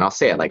like, I mean, I'll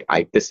say it, like,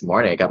 this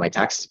morning I got my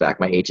taxes back.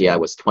 My AGI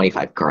was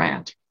 25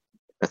 grand.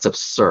 That's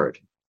absurd.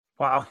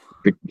 Wow.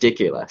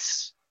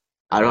 Ridiculous.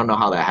 I don't know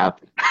how that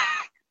happened.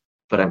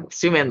 But I'm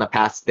assuming in the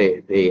past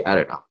they I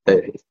don't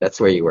know. That's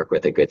where you work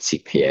with a good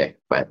CPA.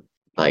 But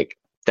like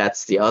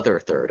that's the other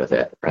third of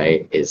it,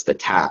 right? Is the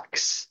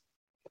tax.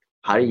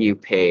 How do you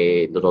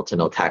pay little to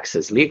no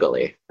taxes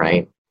legally,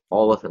 right?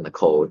 All within the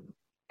code.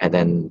 And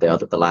then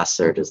the last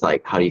third is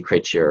like how do you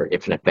create your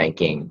infinite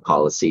banking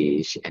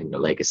policies and your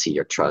legacy,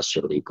 your trust,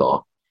 your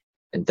legal.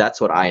 And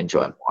that's what I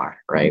enjoy more,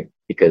 right?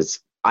 Because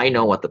I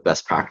know what the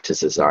best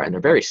practices are and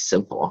they're very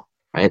simple,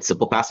 right?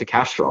 Simple passive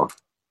cash flow.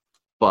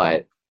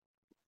 But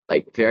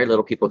like very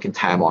little people can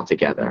tie them all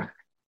together,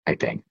 I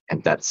think.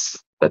 And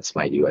that's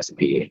my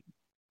USP.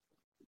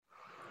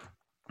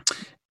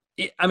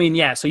 I mean,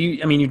 yeah. So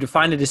you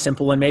define it as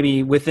simple, and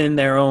maybe within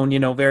their own,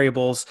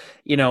 variables,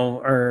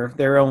 or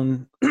their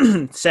own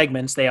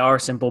segments, they are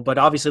simple. But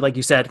obviously, like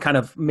you said, kind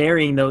of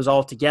marrying those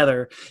all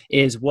together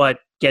is what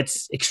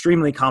gets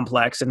extremely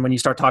complex. And when you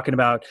start talking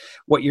about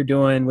what you're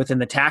doing within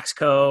the tax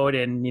code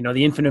and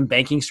the infinite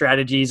banking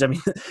strategies, I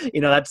mean,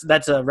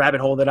 that's a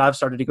rabbit hole that I've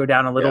started to go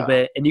down a little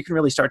bit. And you can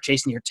really start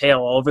chasing your tail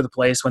all over the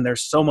place when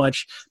there's so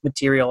much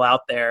material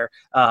out there.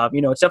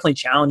 It's definitely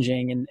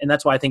challenging, and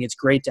that's why I think it's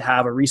great to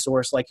have a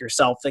resource like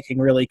yourself that can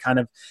really kind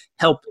of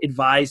help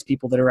advise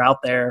people that are out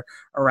there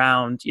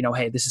around,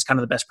 hey, this is kind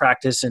of the best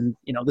practice, and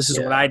this is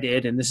what I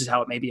did, and this is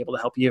how it may be able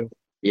to help you.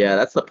 Yeah,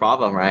 that's the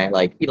problem, right?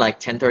 Like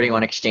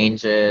 1031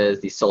 exchanges,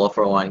 these solo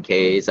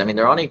 401ks. I mean,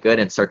 they're only good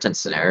in certain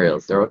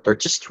scenarios. They're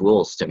just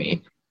tools to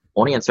me.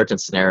 Only in certain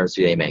scenarios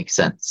do they make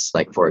sense.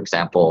 Like for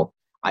example,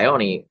 I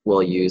only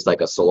will use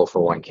like a solo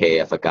 401k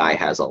if a guy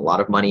has a lot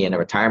of money in a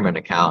retirement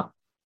account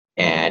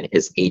and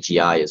his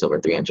AGI is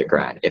over 300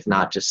 grand. If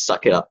not, just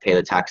suck it up, pay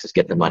the taxes,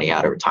 get the money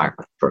out of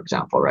retirement, for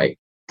example, right?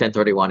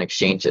 1031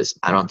 exchanges,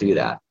 I don't do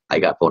that. I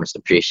got bonus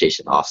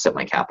depreciation to offset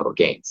my capital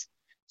gains.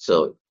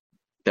 So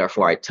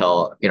therefore I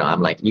tell,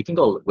 I'm like, you can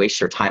go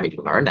waste your time and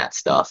you learn that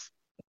stuff,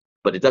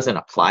 but it doesn't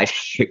apply to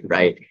you,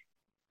 right?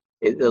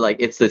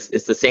 It's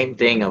the same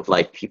thing of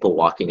like people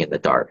walking in the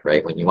dark,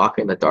 right? When you walk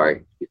in the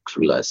dark, you're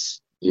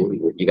clueless.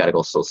 You got to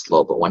go so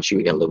slow, but once you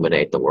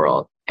illuminate the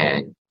world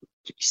and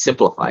you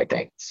simplify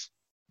things,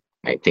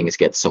 right, things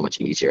get so much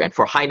easier. And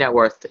for high net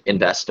worth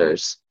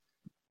investors,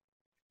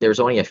 there's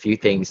only a few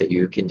things that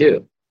you can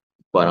do,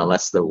 but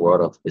unless the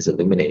world is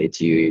illuminated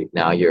to you,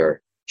 now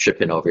you're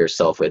tripping over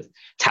yourself with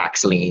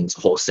tax liens,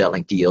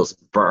 wholesaling deals,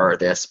 burr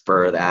this,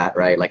 burr that,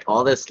 right? Like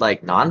all this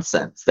like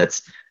nonsense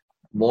that's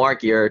more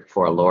geared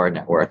for a lower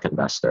net worth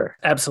investor.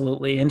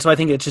 Absolutely. And so I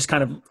think it's just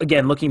kind of,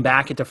 again, looking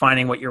back at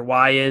defining what your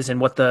why is and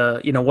what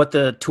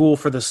the tool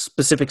for the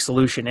specific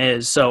solution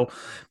is. So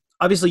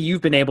obviously you've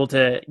been able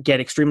to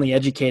get extremely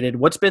educated.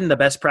 What's been the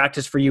best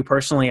practice for you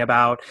personally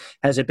about,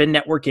 has it been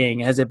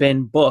networking? Has it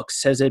been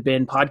books? Has it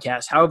been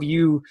podcasts? How have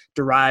you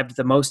derived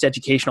the most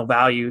educational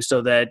value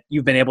so that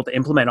you've been able to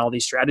implement all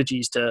these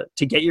strategies to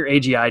get your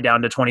AGI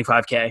down to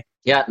 25K?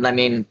 Yeah, I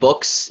mean,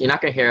 books, you're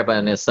not going to hear about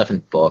any stuff in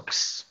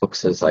books.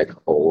 Books is like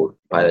old.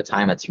 By the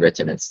time it's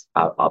written, it's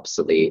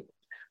obsolete.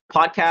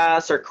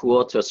 Podcasts are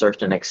cool to a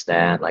certain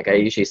extent. Like I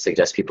usually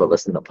suggest people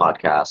listen to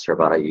podcasts for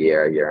about a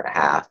year and a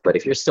half. But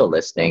if you're still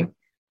listening,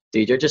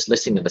 dude, you're just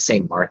listening to the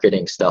same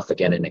marketing stuff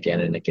again and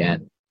again and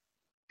again.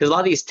 Because a lot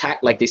of these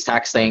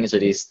tax things or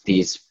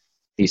these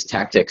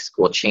tactics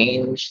will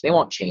change. They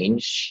won't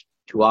change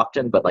too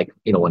often, but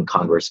when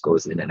Congress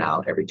goes in and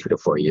out every 2 to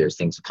 4 years,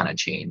 things will kind of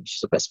change.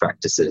 So best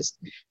practices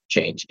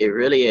change. It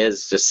really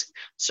is just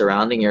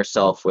surrounding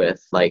yourself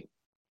with like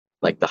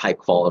the high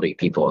quality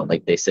people.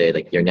 Like they say,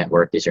 like your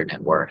network is your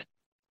net worth,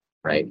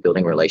 right?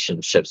 Building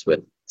relationships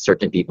with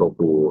certain people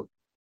who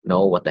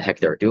know what the heck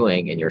they're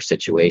doing in your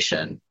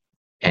situation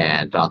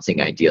and bouncing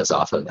ideas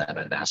off of them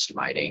and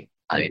masterminding.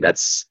 I mean,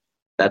 that's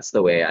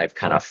the way I've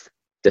kind of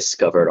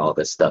discovered all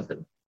this stuff.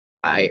 And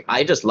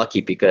I just lucky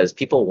because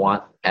people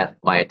want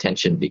my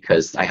attention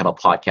because I have a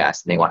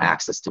podcast and they want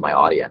access to my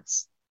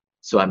audience.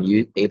 So I'm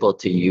able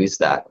to use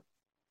that,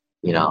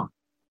 to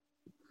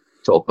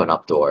open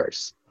up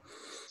doors.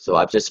 So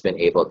I've just been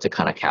able to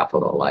kind of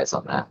capitalize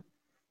on that.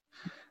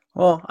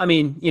 Well, I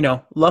mean,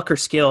 luck or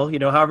skill,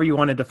 however you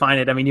want to define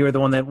it. I mean, you were the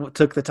one that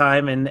took the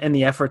time and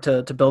the effort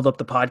to build up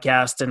the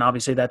podcast. And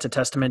obviously that's a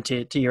testament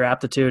to your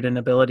aptitude and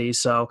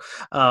abilities. So,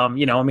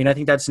 I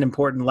think that's an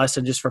important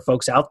lesson just for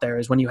folks out there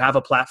is when you have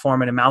a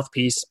platform and a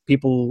mouthpiece,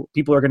 people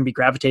are going to be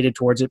gravitated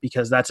towards it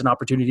because that's an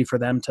opportunity for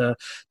them to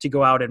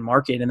go out and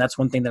market. And that's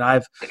one thing that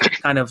I've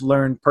kind of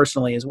learned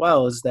personally as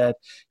well is that,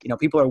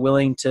 people are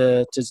willing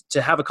to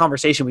have a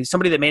conversation with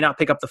somebody that may not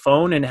pick up the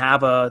phone and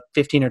have a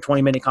 15 or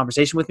 20 minute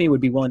conversation with me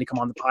would be willing to come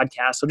on the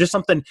podcast. So just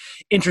something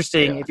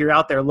interesting. If you're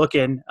out there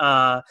looking,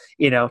 to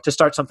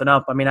start something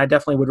up, I mean, I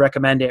definitely would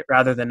recommend it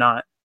rather than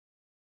not.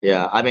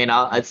 Yeah. I mean,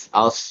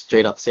 I'll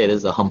straight up say it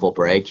is a humble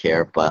brag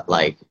here, but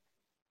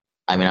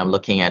I'm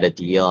looking at a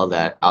deal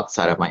that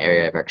outside of my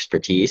area of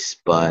expertise,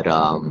 but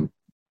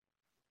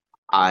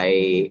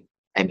I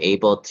am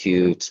able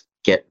to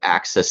get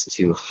access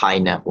to high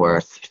net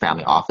worth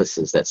family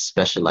offices that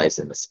specialize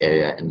in this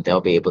area, and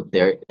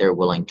they're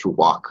willing to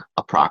walk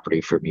a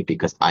property for me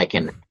because I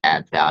can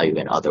add value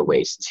in other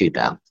ways to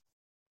them,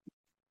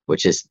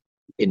 which is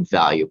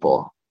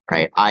invaluable,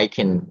 right?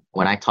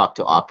 When I talk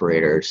to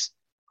operators,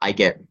 I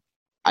get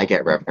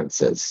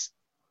references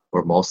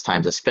where most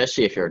times,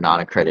 especially if you're a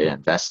non-accredited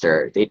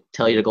investor, they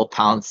tell you to go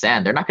pound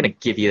sand. They're not going to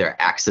give you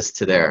their access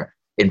to their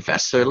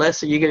investor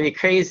list. Or you're going to be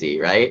crazy,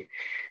 right?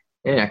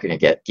 They're not going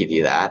to give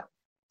you that.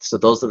 So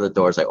those are the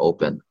doors I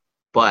open.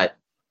 But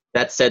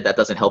that said, that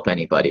doesn't help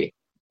anybody.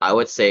 I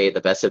would say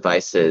the best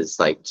advice is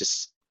like,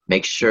 just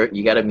make sure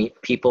you got to meet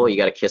people. You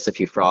got to kiss a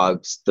few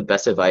frogs. The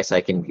best advice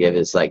I can give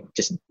is like,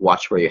 just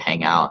watch where you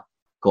hang out.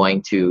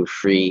 Going to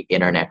free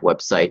internet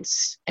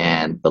websites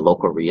and the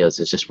local RIAs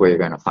is just where you're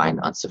going to find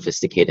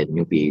unsophisticated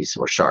newbies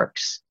or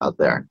sharks out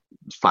there.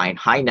 Find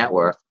high net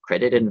worth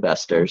accredited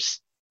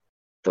investors,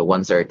 the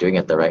ones that are doing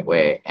it the right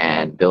way,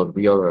 and build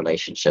real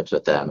relationships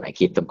with them and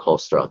keep them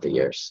close throughout the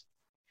years.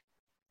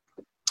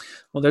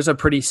 Well, there's a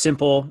pretty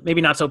simple,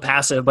 maybe not so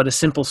passive, but a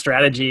simple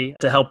strategy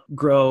to help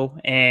grow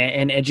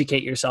and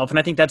educate yourself. And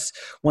I think that's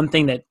one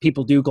thing that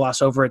people do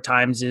gloss over at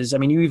times is, I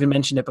mean, you even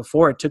mentioned it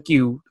before, it took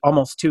you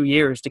almost 2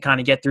 years to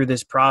kind of get through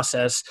this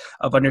process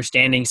of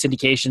understanding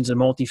syndications and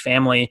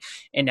multifamily.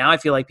 And now I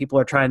feel like people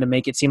are trying to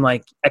make it seem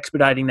like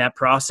expediting that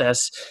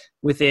process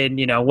within,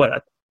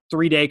 a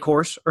 3-day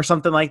course or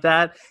something like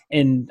that.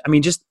 And I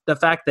mean, just the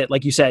fact that,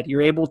 like you said,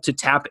 you're able to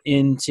tap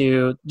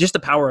into just the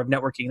power of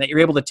networking, that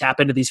you're able to tap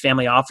into these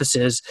family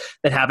offices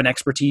that have an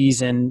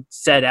expertise in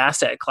said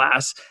asset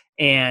class.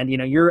 And,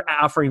 you're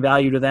offering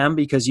value to them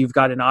because you've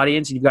got an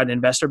audience and you've got an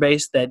investor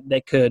base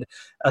that could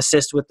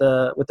assist with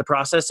the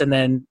process. And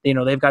then,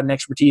 they've got an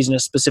expertise in a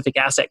specific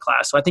asset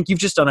class. So I think you've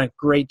just done a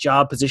great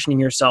job positioning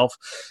yourself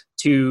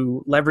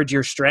to leverage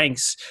your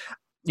strengths,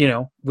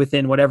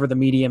 within whatever the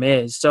medium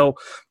is. So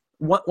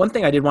one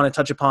thing I did want to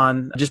touch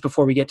upon just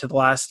before we get to the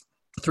last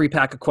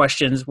 3-pack of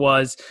questions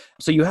was,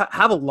 so you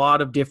have a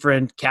lot of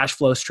different cash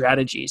flow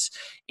strategies.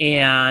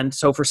 And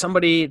so for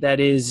somebody that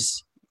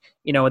is,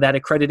 that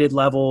accredited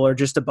level or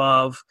just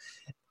above,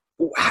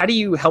 how do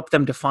you help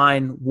them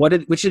define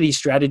which of these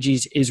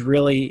strategies is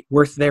really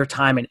worth their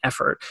time and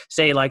effort?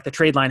 Say like the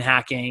trade line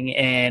hacking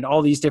and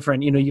all these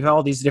different, you have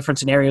all these different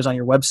scenarios on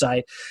your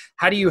website.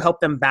 How do you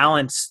help them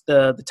balance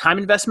the time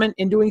investment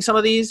in doing some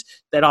of these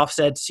that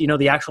offsets,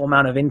 the actual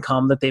amount of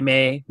income that they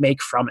may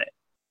make from it?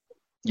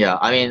 Yeah,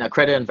 I mean,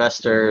 accredited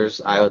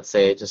investors, I would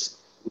say just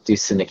do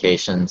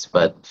syndications,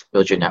 but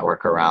build your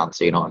network around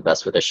so you don't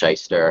invest with a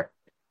shyster.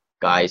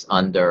 Guys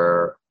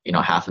under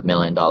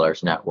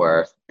 $500,000 net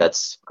worth,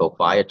 that's go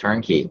buy a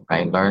turnkey,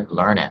 right?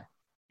 Learn it.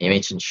 You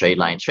mentioned trade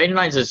lines. Trade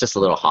lines is just a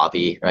little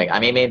hobby, right? I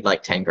made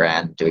like 10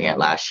 grand doing it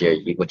last year.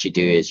 What you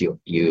do is you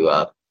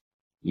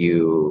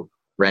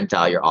rent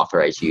out your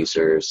authorized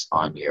users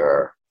on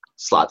your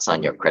slots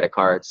on your credit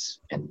cards,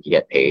 and you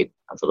get paid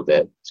a little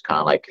bit. It's kind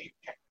of like,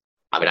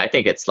 I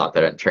think it's a lot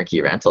better than turnkey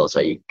rentals.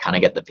 So you kind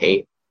of get the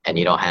pay, and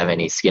you don't have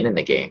any skin in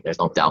the game. There's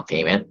no down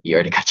payment. You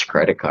already got your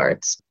credit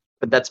cards,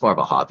 but that's more of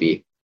a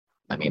hobby.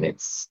 I mean,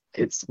 it's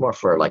more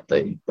for like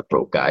the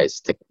broke guys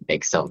to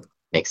make some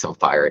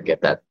fire and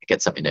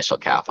get some initial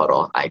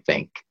capital, I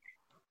think.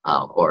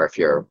 Or if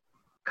you're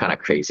kind of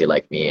crazy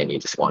like me and you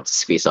just want to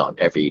squeeze out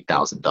every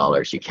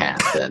 $1,000 you can,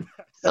 then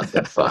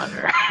something fun.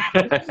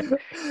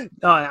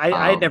 No,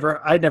 I'd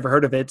never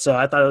heard of it, so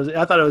I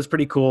thought it was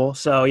pretty cool.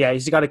 So yeah,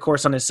 he's got a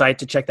course on his site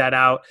to check that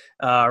out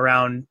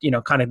around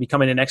kind of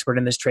becoming an expert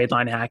in this trade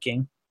line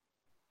hacking.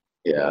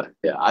 Yeah.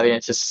 I mean,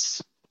 it's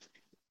just.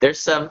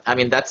 There's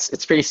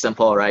it's pretty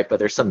simple, right? But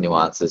there's some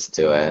nuances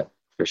to it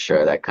for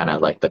sure. That kind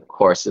of like the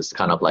course is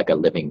kind of like a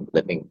living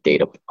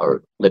data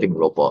or living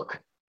rule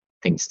book.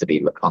 Things to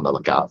be on the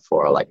lookout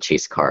for, like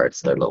chase cards.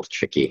 They're a little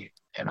tricky,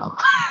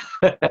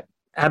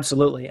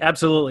 Absolutely. All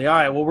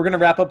right. Well, we're going to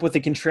wrap up with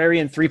the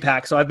contrarian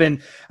 3-pack. So I've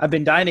been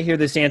dying to hear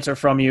this answer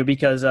from you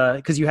because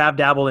you have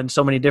dabbled in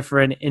so many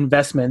different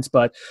investments.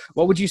 But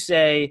what would you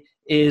say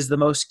is the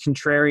most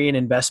contrarian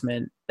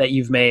investment that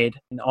you've made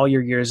in all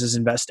your years as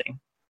investing?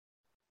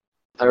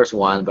 There's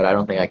one, but I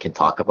don't think I can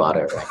talk about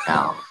it right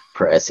now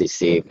per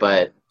SEC.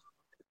 But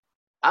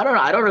I don't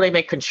know. I don't really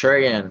make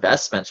contrarian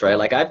investments, right?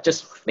 Like I've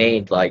just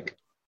made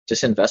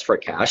just invest for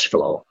cash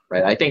flow,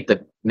 right? I think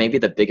maybe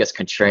the biggest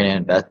contrarian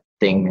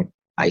investing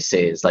I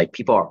say is like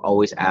people are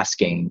always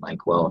asking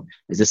like, well,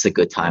 is this a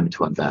good time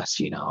to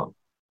invest?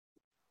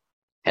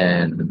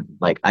 And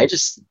like I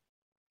just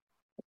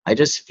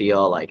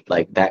feel like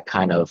that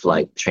kind of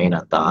like train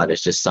of thought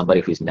is just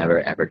somebody who's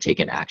never ever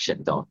taken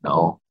action, don't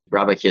know.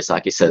 Robert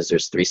Kiyosaki says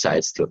there's 3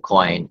 sides to a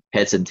coin,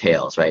 heads and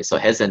tails, right? So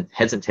heads and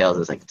tails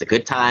is like it's a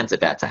good time, it's a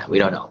bad time. We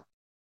don't know.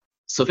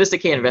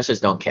 Sophisticated investors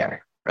don't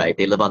care, right?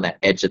 They live on that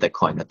edge of the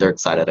coin, the third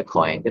side of the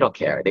coin. They don't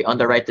care. They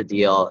underwrite the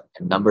deal,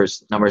 and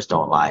numbers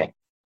don't lie.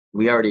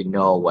 We already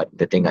know what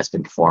the thing has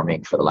been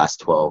performing for the last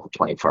 12,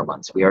 24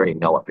 months. We already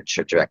know what the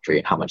trajectory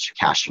and how much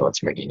cash flow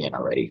it's bringing in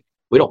already.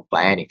 We don't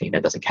buy anything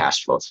that doesn't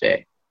cash flow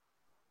today.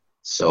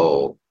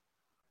 So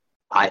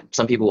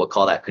some people will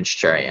call that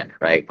contrarian,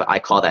 right? But I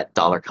call that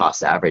dollar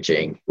cost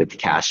averaging with the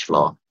cash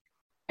flow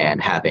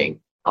and having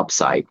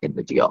upside in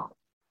the deal.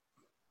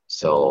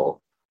 So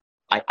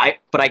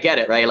but I get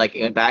it, right? Like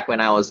back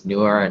when I was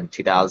newer in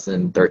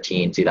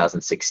 2013,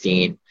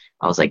 2016,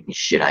 I was like,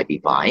 should I be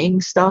buying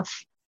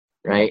stuff?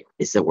 Right?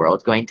 Is the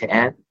world going to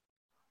end?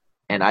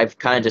 And I've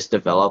kind of just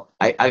developed,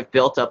 I've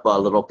built up a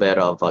little bit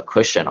of a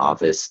cushion,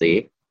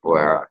 obviously,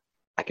 where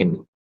I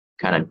can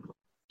kind of,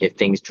 if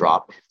things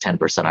drop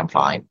 10%, I'm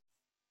fine.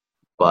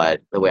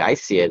 But the way I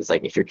see it is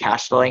like, if you're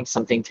cash flowing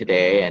something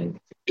today and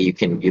you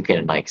can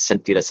like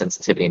do the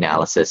sensitivity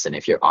analysis, and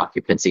if your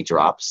occupancy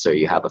drops or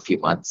you have a few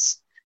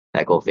months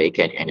that go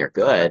vacant and you're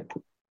good,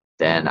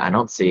 then I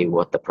don't see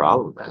what the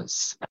problem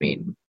is. I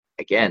mean,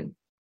 again,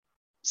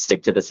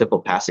 stick to the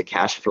simple passive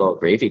cash flow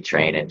gravy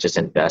train and just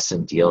invest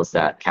in deals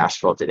that cash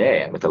flow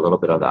today and with a little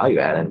bit of value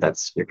add, and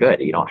you're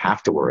good. You don't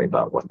have to worry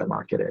about what the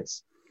market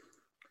is.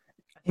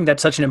 I think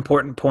that's such an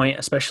important point,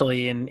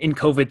 especially in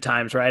COVID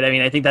times, right? I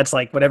mean, I think that's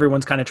like what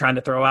everyone's kind of trying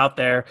to throw out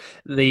there.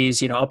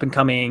 These, up and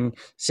coming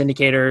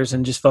syndicators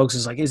and just folks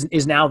is like,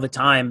 is now the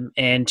time?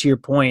 And to your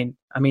point,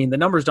 I mean, the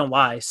numbers don't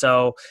lie.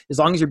 So as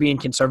long as you're being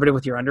conservative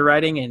with your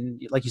underwriting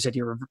and, like you said,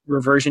 your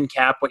reversion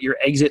cap, what your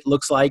exit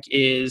looks like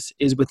is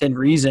within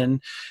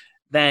reason,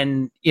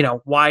 then,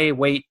 why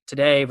wait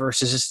today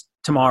versus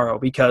tomorrow?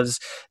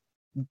 Because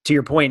to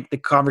your point, the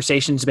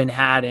conversation's been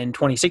had in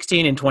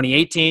 2016 and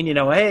 2018,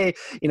 hey,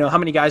 how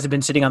many guys have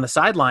been sitting on the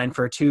sideline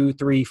for 2,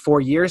 3, 4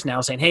 years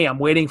now saying, hey, I'm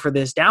waiting for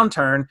this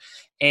downturn.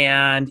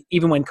 And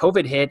even when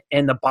COVID hit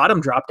and the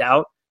bottom dropped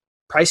out,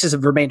 prices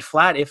have remained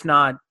flat, if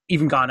not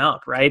even gone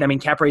up, right? I mean,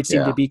 cap rates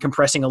seem to be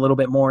compressing a little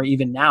bit more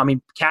even now. I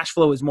mean, cash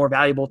flow is more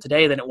valuable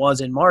today than it was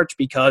in March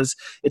because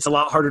it's a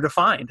lot harder to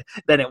find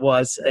than it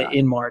was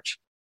in March.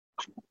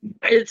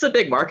 It's a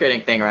big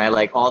marketing thing, right?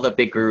 Like all the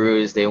big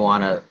gurus, they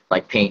want to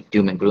like paint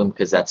doom and gloom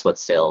because that's what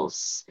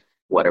sells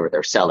whatever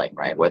they're selling,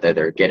 right? Whether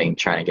they're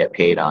trying to get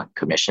paid on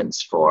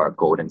commissions for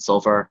gold and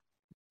silver,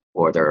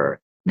 or their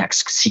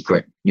next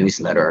secret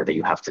newsletter that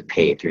you have to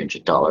pay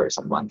 $300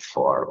 a month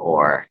for,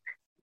 or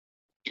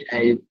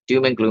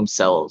doom and gloom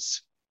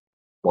sells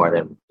more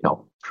than,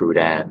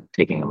 prudent,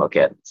 taking a look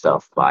at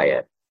stuff, buy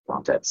it,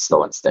 want that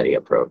slow and steady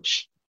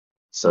approach.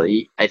 So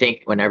I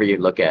think whenever you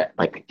look at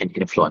like an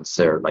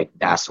influencer, like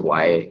ask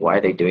why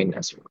are they doing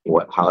this?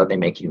 How are they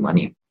making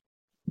money?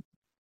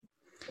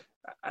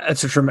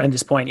 That's a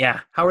tremendous point.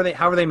 Yeah, how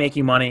are they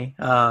making money?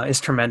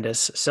 Is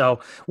tremendous. So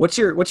what's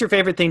your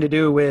favorite thing to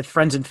do with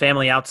friends and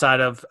family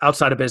outside of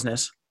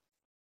business?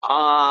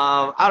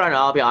 I don't know.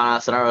 I'll be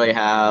honest. I don't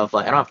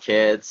have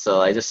kids,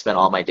 so I just spend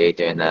all my day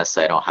doing this.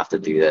 So I don't have to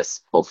do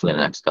this. Hopefully in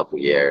the next couple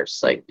of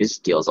years, like these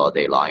deals all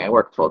day long. I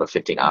work 12 to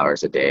 15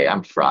 hours a day.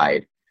 I'm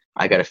fried.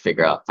 I got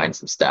to find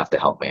some staff to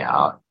help me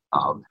out,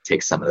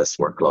 take some of this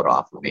workload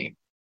off of me.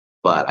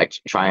 But I'd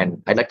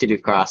like to do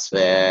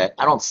CrossFit.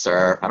 I don't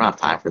surf. I don't have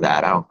time for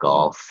that. I don't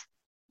golf.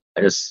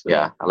 I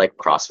like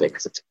CrossFit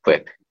because it's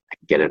quick. I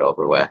can get it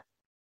over with. I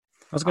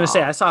was going to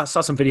say, I saw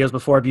some videos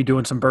before of you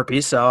doing some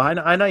burpees, so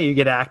I know you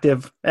get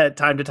active at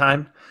time to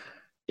time.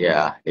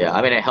 Yeah.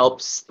 I mean, it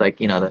helps, like,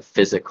 the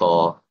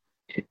physical.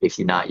 If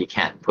you're not, you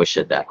can't push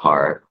it that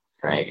hard,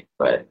 right?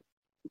 But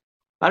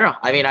I don't know.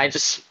 I mean, I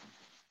just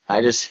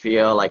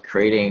feel like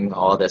creating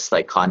all this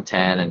like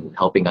content and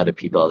helping other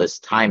people.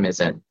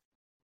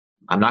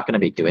 I'm not going to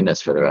be doing this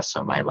for the rest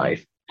of my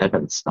life.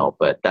 Heavens no,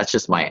 but that's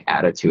just my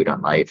attitude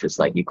on life. Is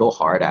like you go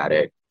hard at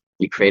it,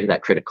 you created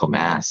that critical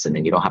mass, and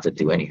then you don't have to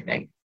do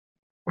anything.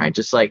 Right?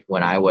 Just like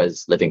when I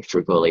was living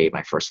frugally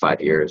my first 5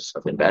 years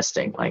of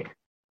investing, like,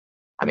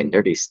 I mean,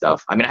 nerdy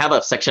stuff. I mean, I have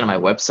a section on my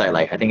website,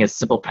 like I think it's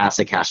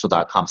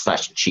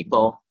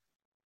simplepassivecashflow.com/cheapo.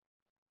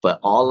 But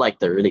all like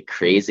the really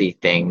crazy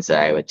things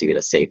that I would do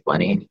to save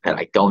money that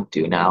I don't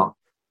do now.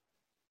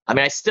 I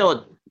mean, I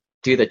still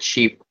do the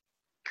cheap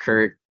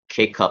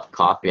K-cup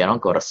coffee. I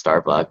don't go to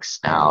Starbucks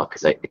now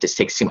because it just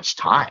takes too much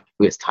time.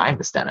 Who has time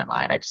to stand in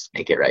line? I just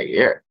make it right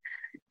here.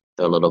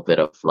 So a little bit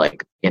of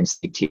like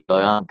instant tea,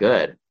 I'm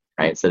good.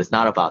 Right. So it's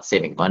not about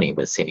saving money,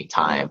 but saving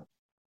time.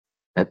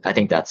 I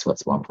think that's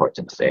what's more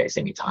important today,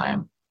 saving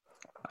time.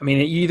 I mean,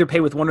 you either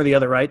pay with one or the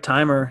other, right?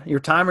 Time or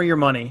your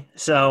money.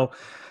 So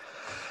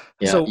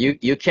yeah,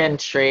 you can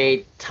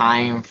trade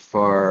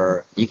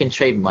you can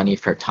trade money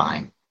for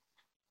time,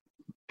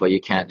 but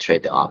you can't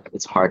trade the opposite.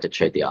 It's hard to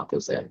trade the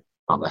opposite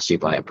unless you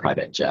buy a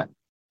private jet.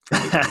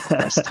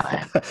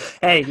 Time.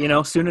 Hey,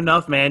 soon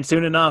enough, man.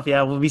 Soon enough.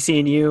 Yeah, we'll be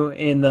seeing you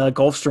in the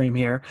Gulf Stream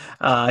here.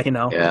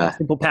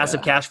 Simple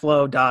passive cash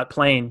flow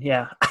plane.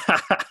 Yeah.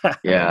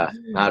 Yeah.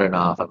 I don't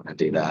know if I'm gonna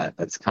do that.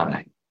 That's kind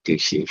of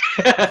douchey.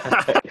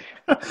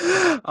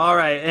 All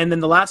right. And then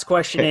the last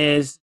question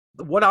is,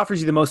 what offers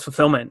you the most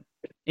fulfillment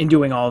in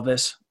doing all of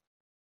this?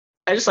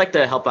 I just like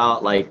to help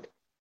out like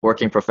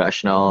working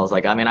professionals.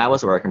 Like, I mean, I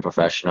was a working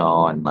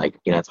professional, and like,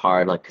 it's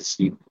hard, like, because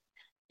you've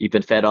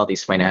been fed all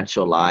these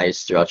financial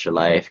lies throughout your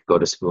life. Go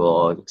to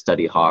school,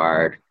 study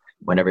hard.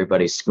 When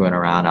everybody's screwing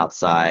around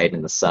outside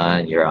in the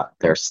sun, you're out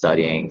there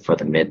studying for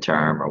the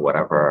midterm or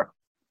whatever.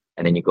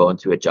 And then you go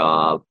into a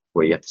job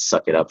where you have to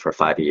suck it up for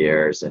 5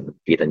 years and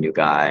be the new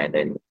guy,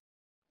 and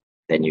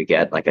then you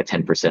get like a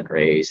 10%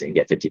 raise and you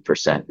get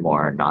 50%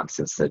 more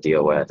nonsense to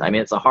deal with. I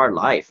mean, it's a hard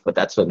life, but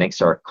that's what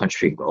makes our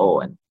country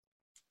go.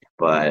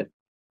 But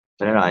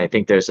I don't know. I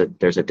think there's a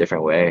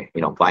different way.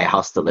 Buy a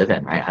house to live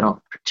in, right? I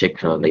don't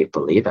particularly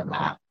believe in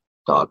that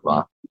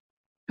dogma.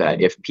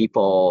 But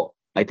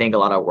I think a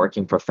lot of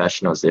working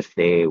professionals, if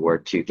they were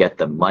to get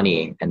the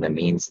money and the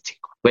means to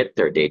quit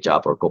their day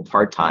job or go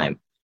part time,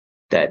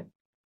 that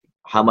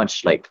how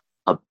much like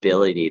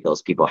ability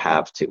those people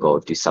have to go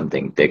do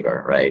something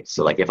bigger, right?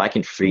 So like if I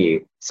can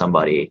free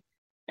somebody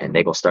and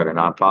they go start a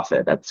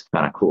nonprofit, that's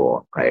kind of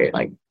cool, right?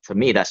 Like to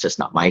me, that's just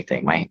not my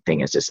thing. My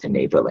thing is just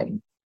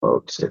enabling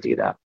folks to do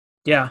that.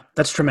 Yeah,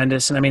 that's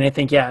tremendous. And I mean, I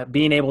think,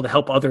 being able to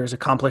help others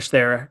accomplish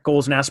their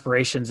goals and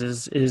aspirations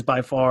is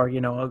by far,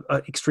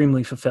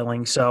 extremely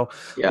fulfilling. So,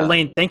 Yeah. Well,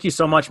 Lane, thank you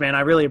so much, man.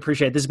 I really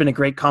appreciate it. This has been a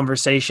great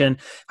conversation.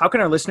 How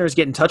can our listeners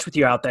get in touch with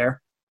you out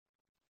there?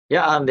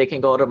 Yeah, they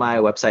can go to my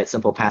website,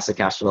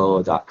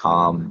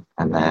 simplepassivecashflow.com,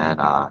 and then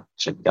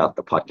check out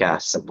the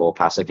podcast, Simple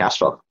Passive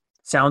Cashflow.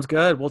 Sounds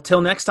good. Well, till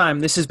next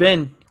time, this has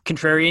been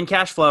Contrarian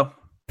Cashflow.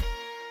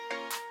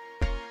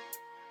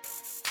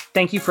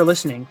 Thank you for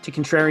listening to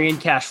Contrarian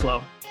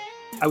Cashflow.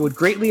 I would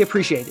greatly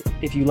appreciate it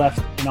if you left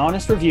an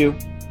honest review,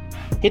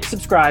 hit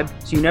subscribe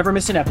so you never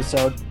miss an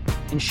episode,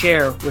 and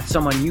share with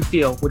someone you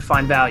feel would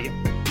find value.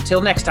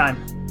 Until next time,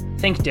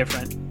 think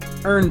different,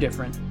 earn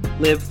different,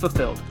 live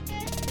fulfilled.